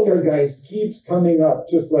that poltergeist keeps coming up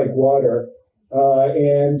just like water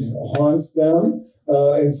and haunts them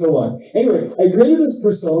and so on. Anyway, I created this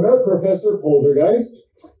persona, Professor Poltergeist,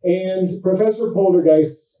 and Professor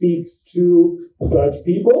Poltergeist speaks to Dutch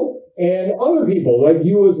people and other people like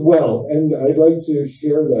you as well. And I'd like to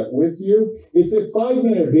share that with you. It's a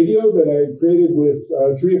 5-minute video that I created with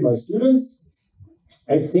 3 of my students.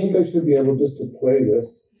 I think I should be able just to play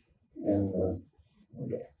this. And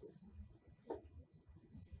okay.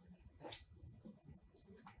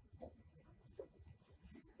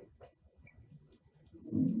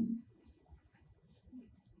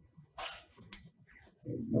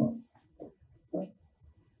 No.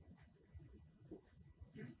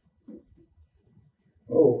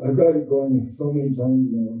 Oh, I've got it going so many times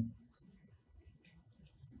now.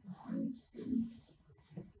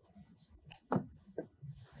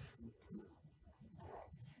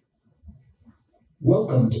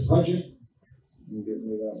 Welcome to Project. Let me get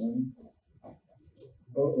rid of that one.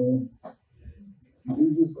 Uh-oh.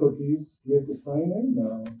 You use cookies. You have to sign in?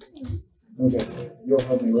 No. Okay, you'll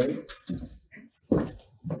help me, right?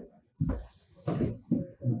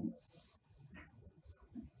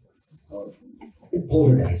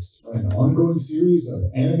 Poltergeist, an ongoing series of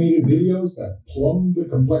animated videos that plumb the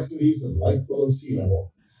complexities of life below sea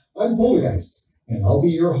level. I'm Poltergeist, and I'll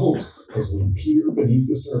be your host as we peer beneath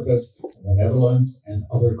the surface in the Netherlands and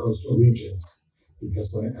other coastal regions.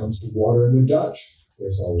 Because when it comes to water in the Dutch,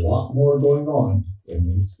 there's a lot more going on than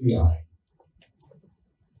meets the eye.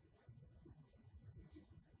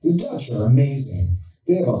 The Dutch are amazing.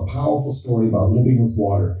 They have a powerful story about living with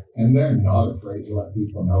water, and they're not afraid to let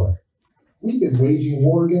people know it. We've been waging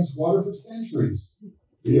war against water for centuries.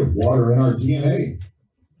 We have water in our DNA.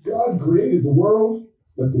 God created the world,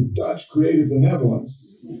 but the Dutch created the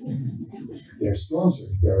Netherlands. Their storm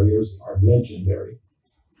surge barriers are legendary.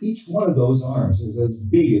 Each one of those arms is as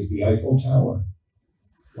big as the Eiffel Tower.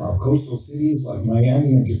 While coastal cities like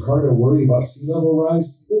Miami and Jakarta worry about sea level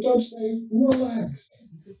rise, the Dutch say,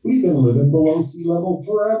 relax. We've been living below sea level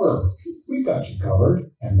forever. We got you covered,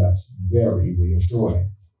 and that's very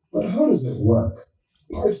reassuring. But how does it work?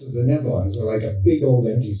 Parts of the Netherlands are like a big old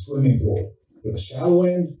empty swimming pool with a shallow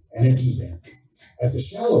end and a deep end. At the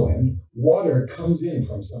shallow end, water comes in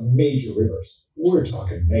from some major rivers. We're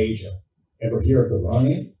talking major. Ever hear of the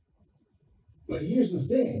Rhine? But here's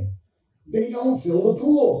the thing. They don't fill the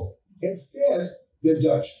pool. Instead, the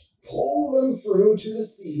Dutch pull them through to the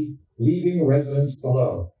sea, leaving residents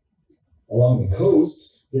below. Along the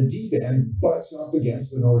coast, the deep end butts up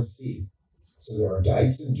against the North Sea. So there are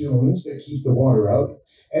dikes and dunes that keep the water out,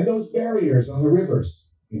 and those barriers on the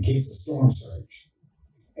rivers in case of storm surge.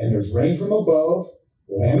 And there's rain from above,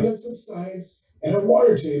 land that subsides, and a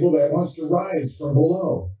water table that wants to rise from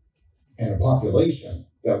below, and a population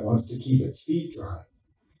that wants to keep its feet dry.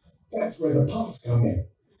 That's where the pumps come in.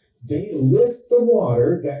 They lift the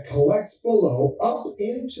water that collects below up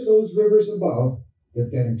into those rivers above that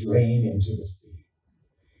then drain into the sea.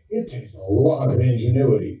 It takes a lot of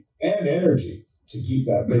ingenuity and energy to keep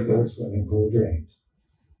that big old swimming pool drained.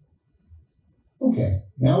 Okay,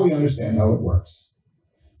 now we understand how it works.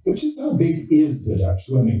 But just how big is the Dutch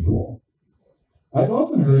swimming pool? I've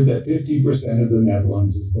often heard that 50% of the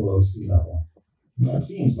Netherlands is below sea level. That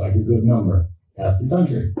seems like a good number, half the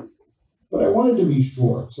country. But I wanted to be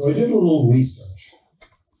sure, so I did a little research.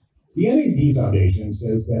 The NAB Foundation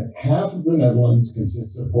says that half of the Netherlands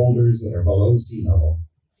consists of boulders that are below sea level.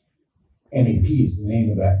 NAP is the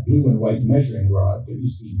name of that blue and white measuring rod that you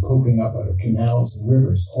see poking up out of canals and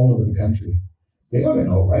rivers all over the country. They ought to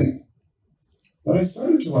know, right? But I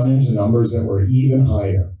started to run into numbers that were even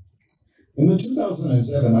higher. In the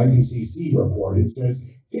 2007 IPCC report, it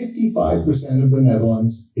says 55% of the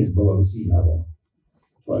Netherlands is below sea level.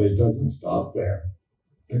 But it doesn't stop there.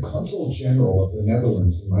 The Consul General of the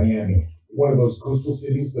Netherlands in Miami, one of those coastal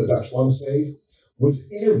cities the Dutch want to save,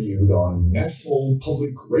 was interviewed on national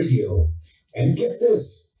public radio. And get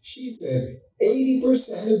this, she said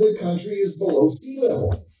 80% of the country is below sea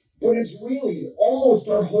level, but it's really almost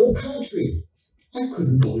our whole country. I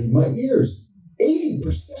couldn't believe my ears.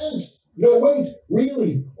 80%? No, wait,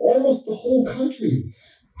 really, almost the whole country.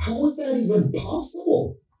 How is that even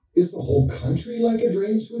possible? Is the whole country like a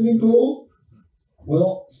drained swimming pool?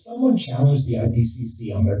 Well, someone challenged the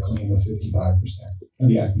IPCC on their claim of 55%.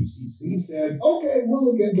 And the IPCC said, okay,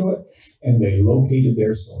 we'll look into it. And they located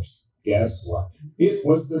their source. Guess what? It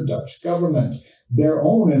was the Dutch government, their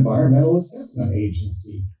own environmental assessment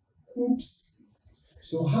agency. Oops.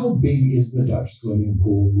 So how big is the Dutch swimming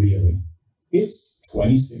pool really? It's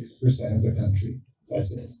 26% of the country.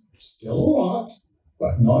 That's it. Still a lot,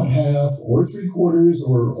 but not half or 3/4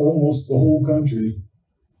 or almost the whole country.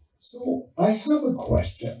 So I have a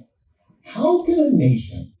question. How can a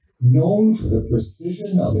nation known for the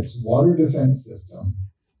precision of its water defense system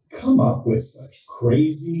come up with such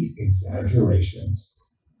crazy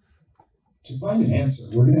exaggerations? To find an answer,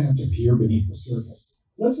 we're going to have to peer beneath the surface.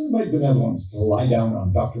 Let's invite the Netherlands to lie down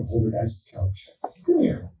on Dr. Poltergeist's couch. Come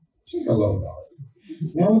here. Take a load off.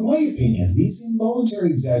 Now, in my opinion, these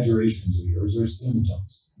involuntary exaggerations of yours are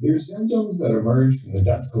symptoms. They're symptoms that emerge from the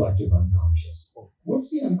Dutch collective unconscious.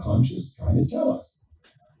 What's the unconscious trying to tell us?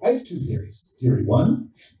 I have two theories. Theory one,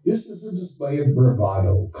 this is a display of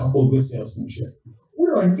bravado coupled with salesmanship.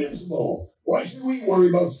 We're invincible. Why should we worry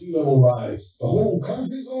about sea level rise? The whole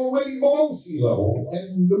country's already below sea level.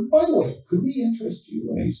 And by the way, could we interest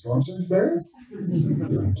you in a storm surge barrier?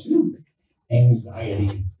 Theory two,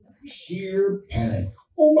 anxiety. Sheer panic.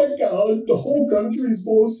 Oh my God, the whole country is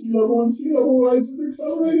below sea level and sea level rise is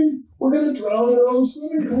accelerating. We're going to drown in our own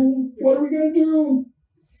swimming pool. What are we going to do?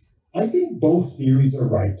 I think both theories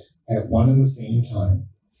are right at one and the same time.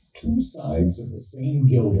 Two sides of the same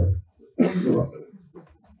gilder.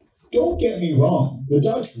 Don't get me wrong, the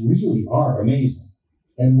Dutch really are amazing,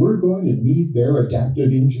 and we're going to need their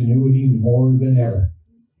adaptive ingenuity more than ever.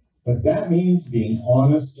 But that means being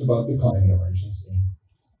honest about the climate emergency.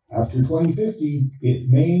 After 2050, it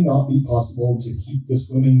may not be possible to keep the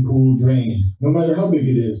swimming pool drained, no matter how big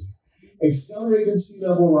it is. Accelerated sea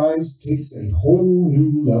level rise takes a whole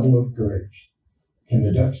new level of courage. Can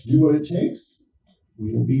the Dutch do what it takes?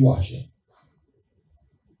 We'll be watching.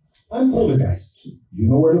 I'm Poltergeist. You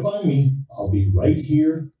know where to find me. I'll be right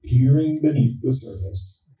here, peering beneath the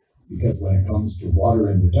surface. Because when it comes to water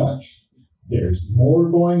in the Dutch, there's more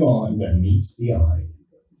going on than meets the eye.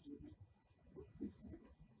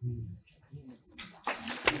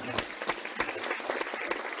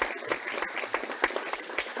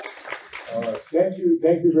 All right. Thank you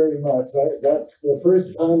very much. That's the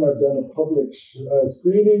first time I've done a public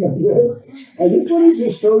screening of this. I just wanted to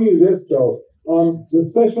show you this though. The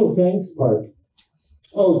special thanks part.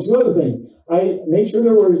 Oh, two other things. I made sure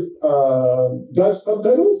there were Dutch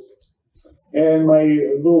subtitles, and my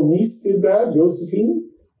little niece did that, Josephine.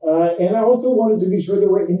 And I also wanted to be sure there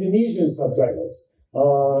were Indonesian subtitles.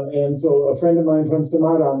 And so a friend of mine from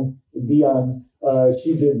Semarang, Dian,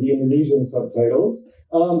 she did the Indonesian subtitles.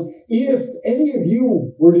 If any of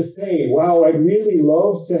you were to say, wow, I'd really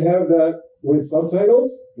love to have that with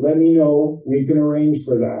subtitles, let me know. We can arrange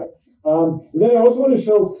for that. Then I also want to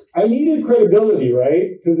show, I needed credibility,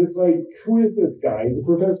 right? Because it's like, who is this guy? He's a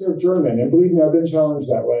professor of German. And believe me, I've been challenged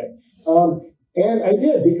that way. And I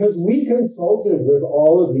did, because we consulted with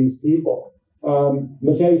all of these people.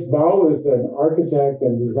 Matthijs Bouw is an architect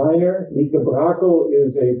and designer. Lieke Brakel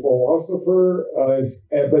is a philosopher,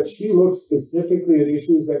 but she looks specifically at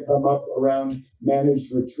issues that come up around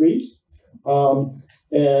managed retreat.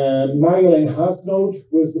 And Marjolein Haasnoot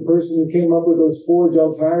was the person who came up with those 4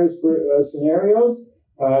 Deltares scenarios.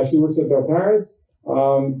 She works at Deltares.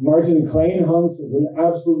 Martin Kleinhans is an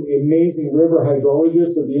absolutely amazing river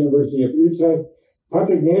hydrologist at the University of Utrecht.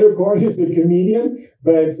 Patrick Nederkorn is a comedian,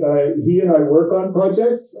 but he and I work on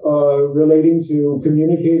projects relating to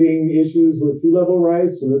communicating issues with sea level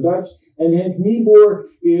rise to the Dutch. And Henk Nieboer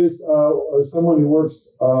is someone who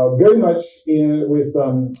works very much with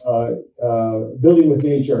building with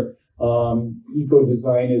nature. Eco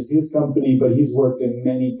Design is his company, but he's worked in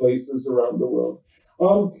many places around the world.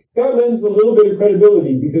 That lends a little bit of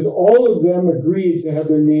credibility because all of them agreed to have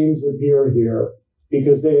their names appear here,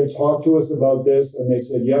 because they had talked to us about this and they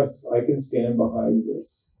said, yes, I can stand behind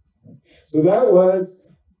this. So that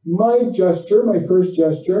was my gesture, my first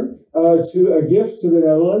gesture, to a gift to the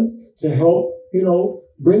Netherlands to help,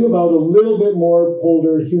 bring about a little bit more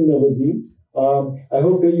polder humility. I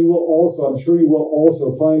hope that you will also, I'm sure you will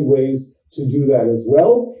also find ways to do that as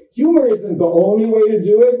well. Humor isn't the only way to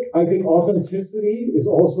do it. I think authenticity is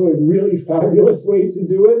also a really fabulous way to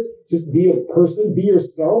do it. Just be a person, be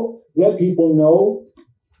yourself. Let people know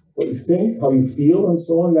what you think, how you feel, and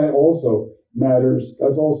so on. That also matters.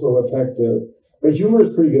 That's also effective. But humor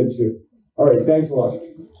is pretty good too. All right, thanks a lot.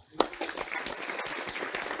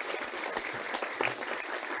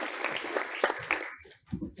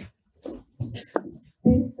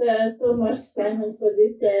 Thanks so much, Simon, for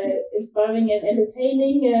this inspiring and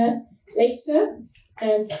entertaining lecture,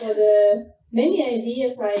 and for the many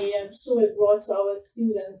ideas I am sure it brought to our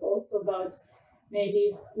students also about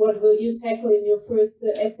maybe what will you tackle in your first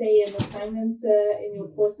essay and assignments in your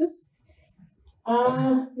courses.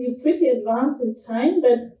 We're pretty advanced in time,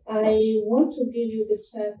 but I want to give you the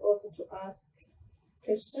chance also to ask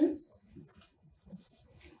questions.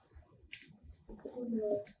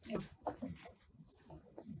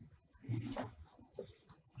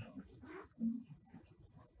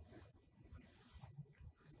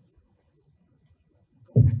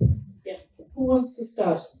 Yeah. Who wants to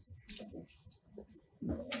start?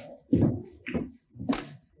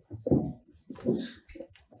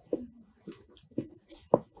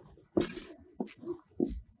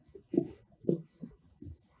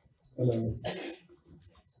 Hello.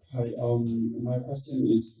 Hi. My question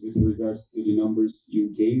is with regards to the numbers you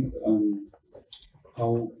gave.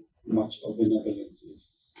 How much of the Netherlands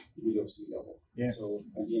is below sea level? Yeah. So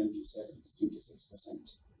at the end you said it's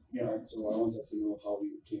 26%. Yeah. Right? So I wanted to know how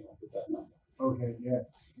you came up with that number. Okay, yeah.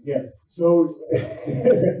 So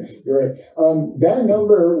you're right. That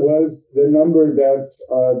number was the number that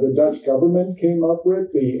the Dutch government came up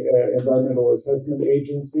with, the Environmental Assessment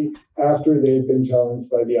Agency, after they had been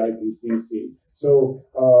challenged by the IPCC. So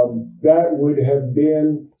that would have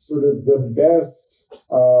been sort of the best,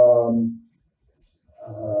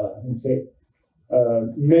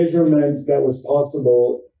 measurement that was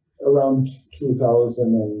possible around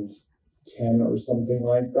 2010 or something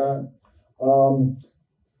like that.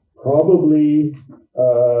 Probably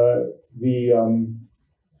the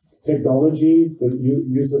technology, the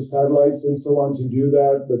use of satellites and so on to do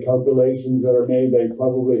that, the calculations that are made, they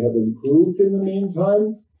probably have improved in the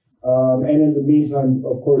meantime. And in the meantime,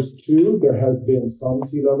 of course, too, there has been some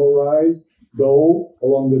sea level rise, though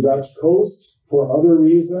along the Dutch coast for other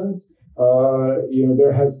reasons.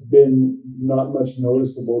 There has been not much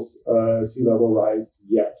noticeable sea level rise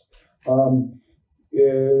yet.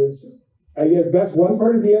 I guess that's one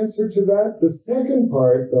part of the answer to that. The second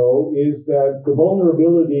part, though, is that the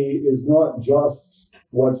vulnerability is not just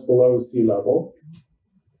what's below sea level.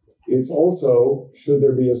 It's also, should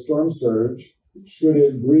there be a storm surge, should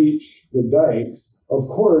it breach the dikes? Of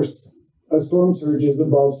course, a storm surge is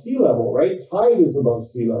above sea level, right? Tide is above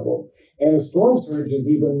sea level, and a storm surge is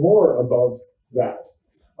even more above that.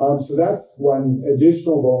 So that's one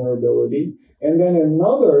additional vulnerability. And then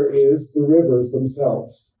another is the rivers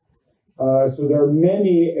themselves. So there are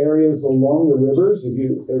many areas along the rivers.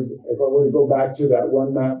 If I were to go back to that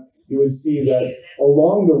one map, you would see that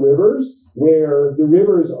along the rivers, where the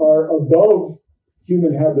rivers are above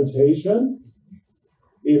human habitation,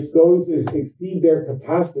 if those exceed their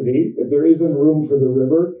capacity, if there isn't room for the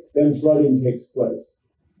river, then flooding takes place.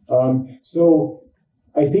 So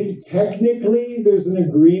I think technically there's an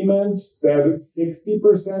agreement that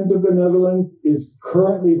 60% of the Netherlands is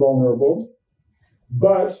currently vulnerable.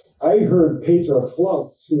 But I heard Peter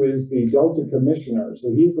Klas, who is the Delta commissioner,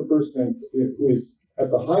 so he's the person who is at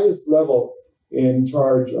the highest level in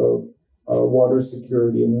charge of water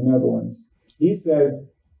security in the Netherlands. He said,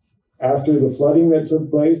 after the flooding that took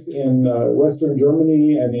place in Western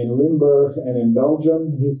Germany and in Limburg and in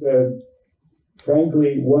Belgium, he said,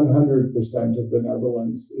 frankly, 100% of the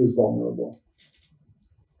Netherlands is vulnerable.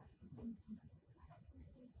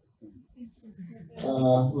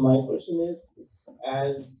 My question is,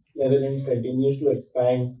 as Netherlands continues to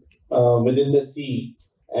expand within the sea,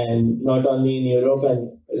 and not only in Europe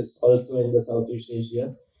and also in the Southeast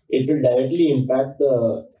Asia, it will directly impact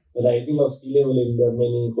the rising of sea level in the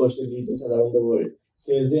many coastal regions around the world.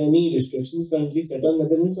 So is there any restrictions currently set on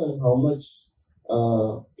Netherlands on how much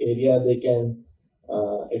area they can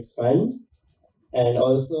expand? And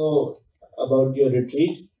also about your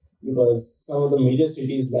retreat, because some of the major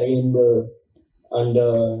cities lie in the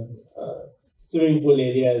under swimming pool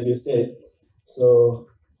area, as you said. So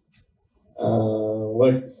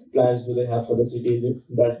what plans do they have for the cities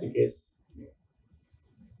if that's the case?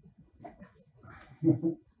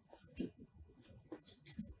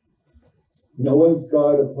 No one's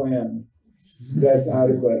got a plan that's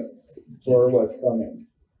adequate for what's coming.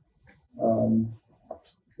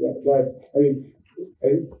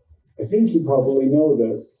 I think you probably know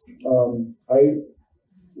this. I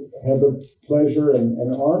had the pleasure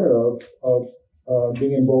and honor of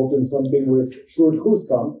being involved in something with Sjoerd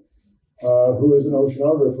Goeskamp, who is an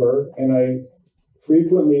oceanographer, and I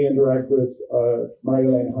frequently interact with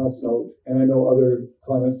Marjolein Haasnoot, and I know other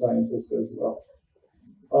climate scientists as well.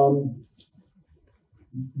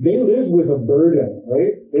 They live with a burden,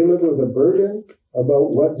 right? They live with a burden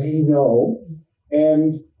about what they know,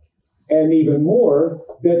 and even more,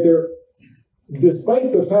 that they're,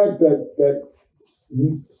 despite the fact that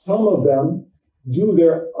some of them do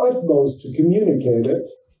their utmost to communicate it,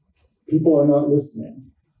 people are not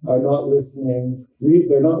listening, they're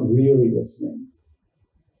not really listening.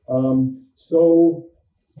 So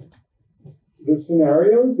the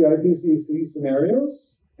scenarios, the IPCC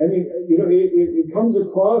scenarios, I mean, it comes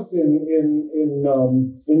across in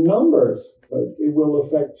numbers. So it will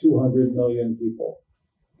affect 200 million people.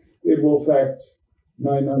 It will affect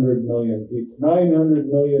 900 million people. 900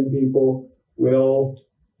 million people will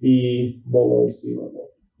be below sea level,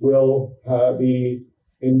 will be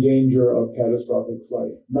in danger of catastrophic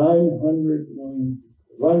flooding. 900 million,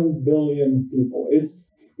 1 billion people.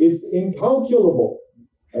 It's incalculable,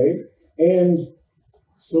 right? And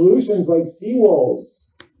solutions like seawalls,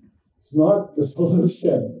 it's not the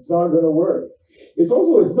solution. It's not going to work. It's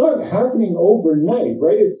not happening overnight,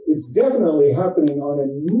 right? It's definitely happening on a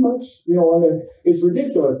much, it's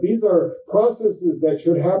ridiculous. These are processes that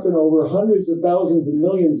should happen over hundreds of thousands and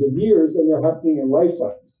millions of years, and they're happening in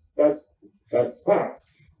lifetimes. That's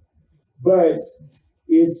facts. But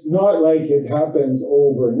it's not like it happens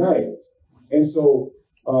overnight. And so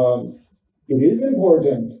it is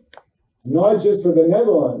important, not just for the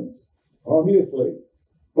Netherlands, obviously,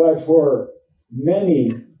 but for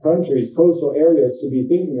many countries, coastal areas, to be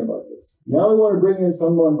thinking about this. Now I want to bring in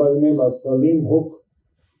someone by the name of Salim Hook,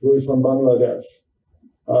 who is from Bangladesh.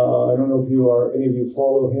 I don't know if any of you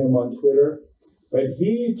follow him on Twitter, but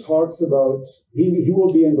he talks about, he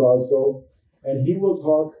will be in Glasgow, and he will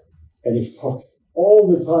talk, and he talks all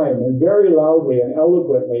the time and very loudly and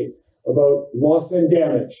eloquently about loss and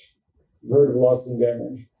damage. You've heard of loss and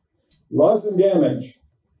damage. Loss and damage.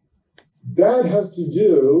 That has to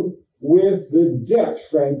do with the debt,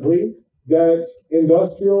 frankly, that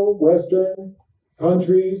industrial Western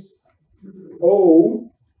countries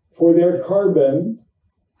owe for their carbon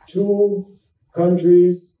to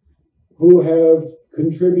countries who have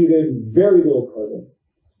contributed very little carbon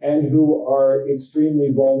and who are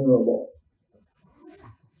extremely vulnerable.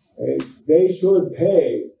 Okay? They should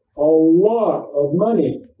pay a lot of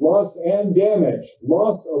money, loss and damage,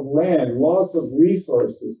 loss of land, loss of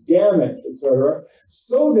resources, damage, etc.,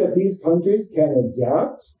 so that these countries can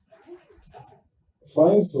adapt,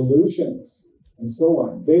 find solutions, and so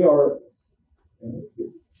on. They are,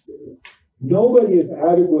 nobody is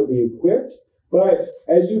adequately equipped, but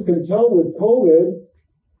as you can tell with COVID,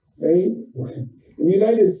 right, in the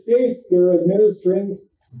United States, they're administering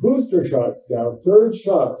booster shots now, third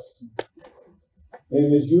shots.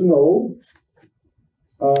 And as you know,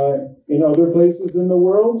 in other places in the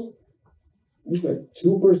world, it's like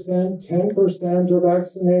 2%, 10% are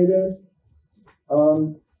vaccinated.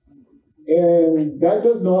 And that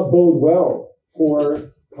does not bode well for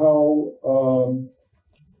how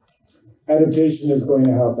adaptation is going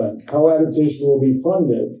to happen, how adaptation will be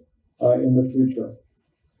funded in the future.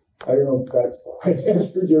 I don't know if that's quite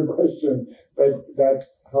answered your question, but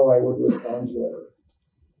that's how I would respond to it.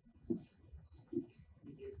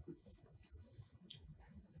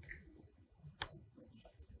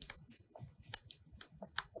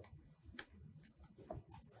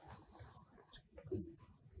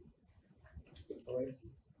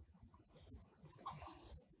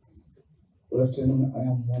 Good afternoon, I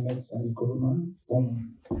am Mohamed Sani Koroma from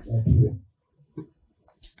Liberia.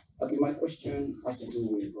 Okay, my question has to do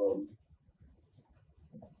with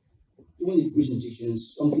during the presentation,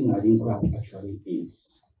 something I didn't quite actually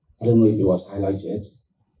is, I don't know if it was highlighted,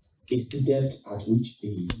 is the depth at which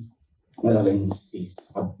the Netherlands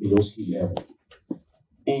is at below sea level.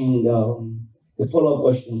 And the follow-up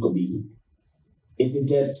question could be, is the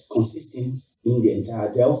depth consistent in the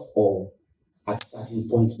entire Delft or at certain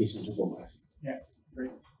points based on topography? Yeah, great.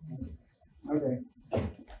 Okay.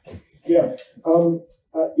 Yeah,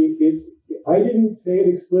 I didn't say it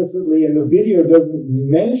explicitly, and the video doesn't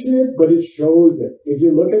mention it, but it shows it. If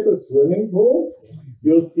you look at the swimming pool,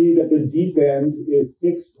 you'll see that the deep end is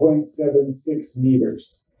 6.76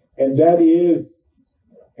 meters. And that is,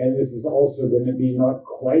 and this is also going to be not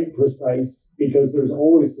quite precise because there's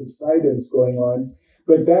always subsidence going on,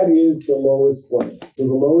 but that is the lowest point. So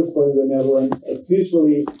the lowest point of the Netherlands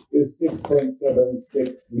officially is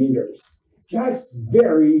 6.76 meters. That's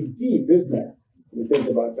very deep, isn't it? You think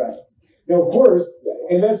about that. Now, of course,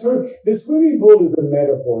 and that's sort of, the swimming pool is a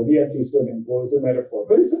metaphor. The empty swimming pool is a metaphor,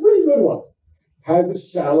 but it's a pretty good one. Has a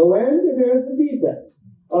shallow end and it has a deep end.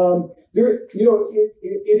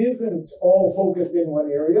 It isn't all focused in one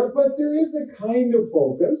area, but there is a kind of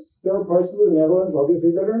focus. There are parts of the Netherlands,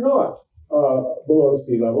 obviously, that are not below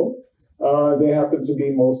sea level. They happen to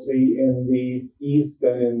be mostly in the east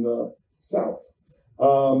and in the south.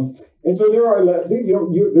 And so there are,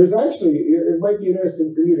 there's actually, it might be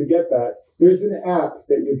interesting for you to get that. There's an app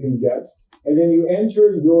that you can get, and then you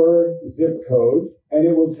enter your zip code, and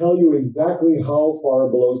it will tell you exactly how far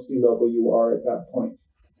below sea level you are at that point.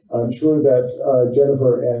 I'm sure that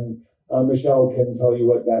Jennifer and Michelle can tell you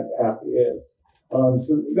what that app is.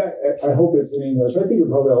 So that, I hope it's in English. I think it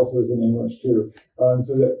probably also is in English too.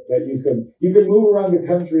 So that you can move around the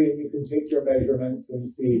country and you can take your measurements and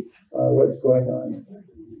see what's going on.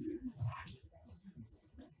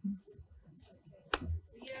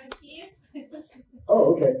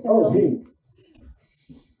 Oh, okay. Oh, me.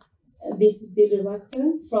 This is the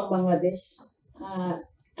Richter from Bangladesh.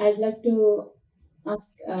 I'd like to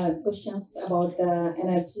ask questions about the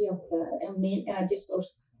energy of the main energy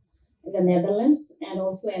source in the Netherlands and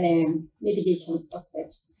also in mitigation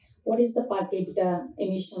aspects. What is the per capita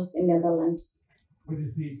emissions in Netherlands? What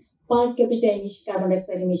is the? Per capita carbon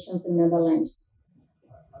dioxide emissions in Netherlands.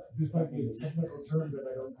 This might be a technical term that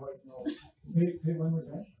I don't quite know. Say one more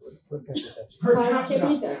time. Per capita.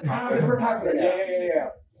 Per capita. Yeah.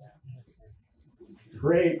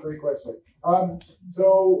 Great question.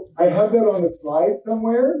 So I have that on a slide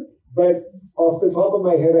somewhere, but off the top of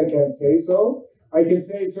my head, I can't say so. I can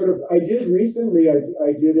say sort of, I did recently, I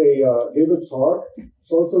gave a talk,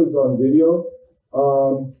 which also is on video,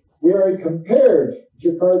 where I compared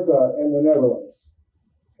Jakarta and the Netherlands.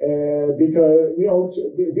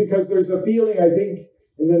 Because there's a feeling, I think,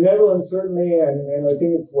 in the Netherlands certainly, and I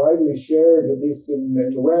think it's widely shared, at least in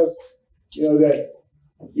the West, that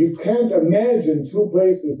you can't imagine two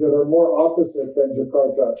places that are more opposite than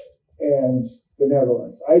Jakarta and the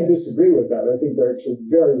Netherlands. I disagree with that. I think they're actually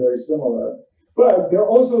very, very similar. But they're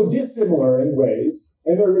also dissimilar in ways,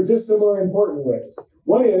 and they're dissimilar in important ways.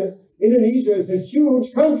 One is, Indonesia is a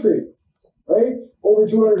huge country, right? Over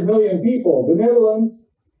 200 million people. The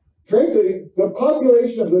Netherlands, frankly, the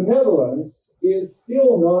population of the Netherlands is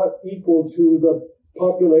still not equal to the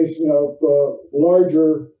population of the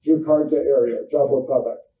larger Jakarta area,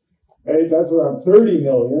 Jabodetabek. Right? That's around 30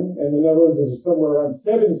 million, and the Netherlands is somewhere around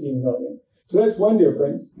 17 million. So that's one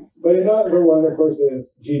difference. But another one, of course,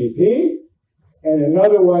 is GDP, and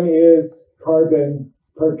another one is carbon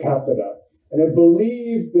per capita. And I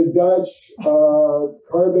believe the Dutch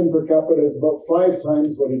carbon per capita is about 5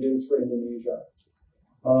 times what it is for Indonesia.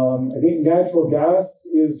 I think natural gas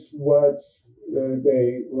is what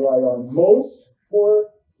they rely on most for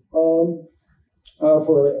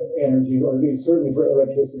energy, or at least certainly for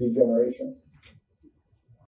electricity generation.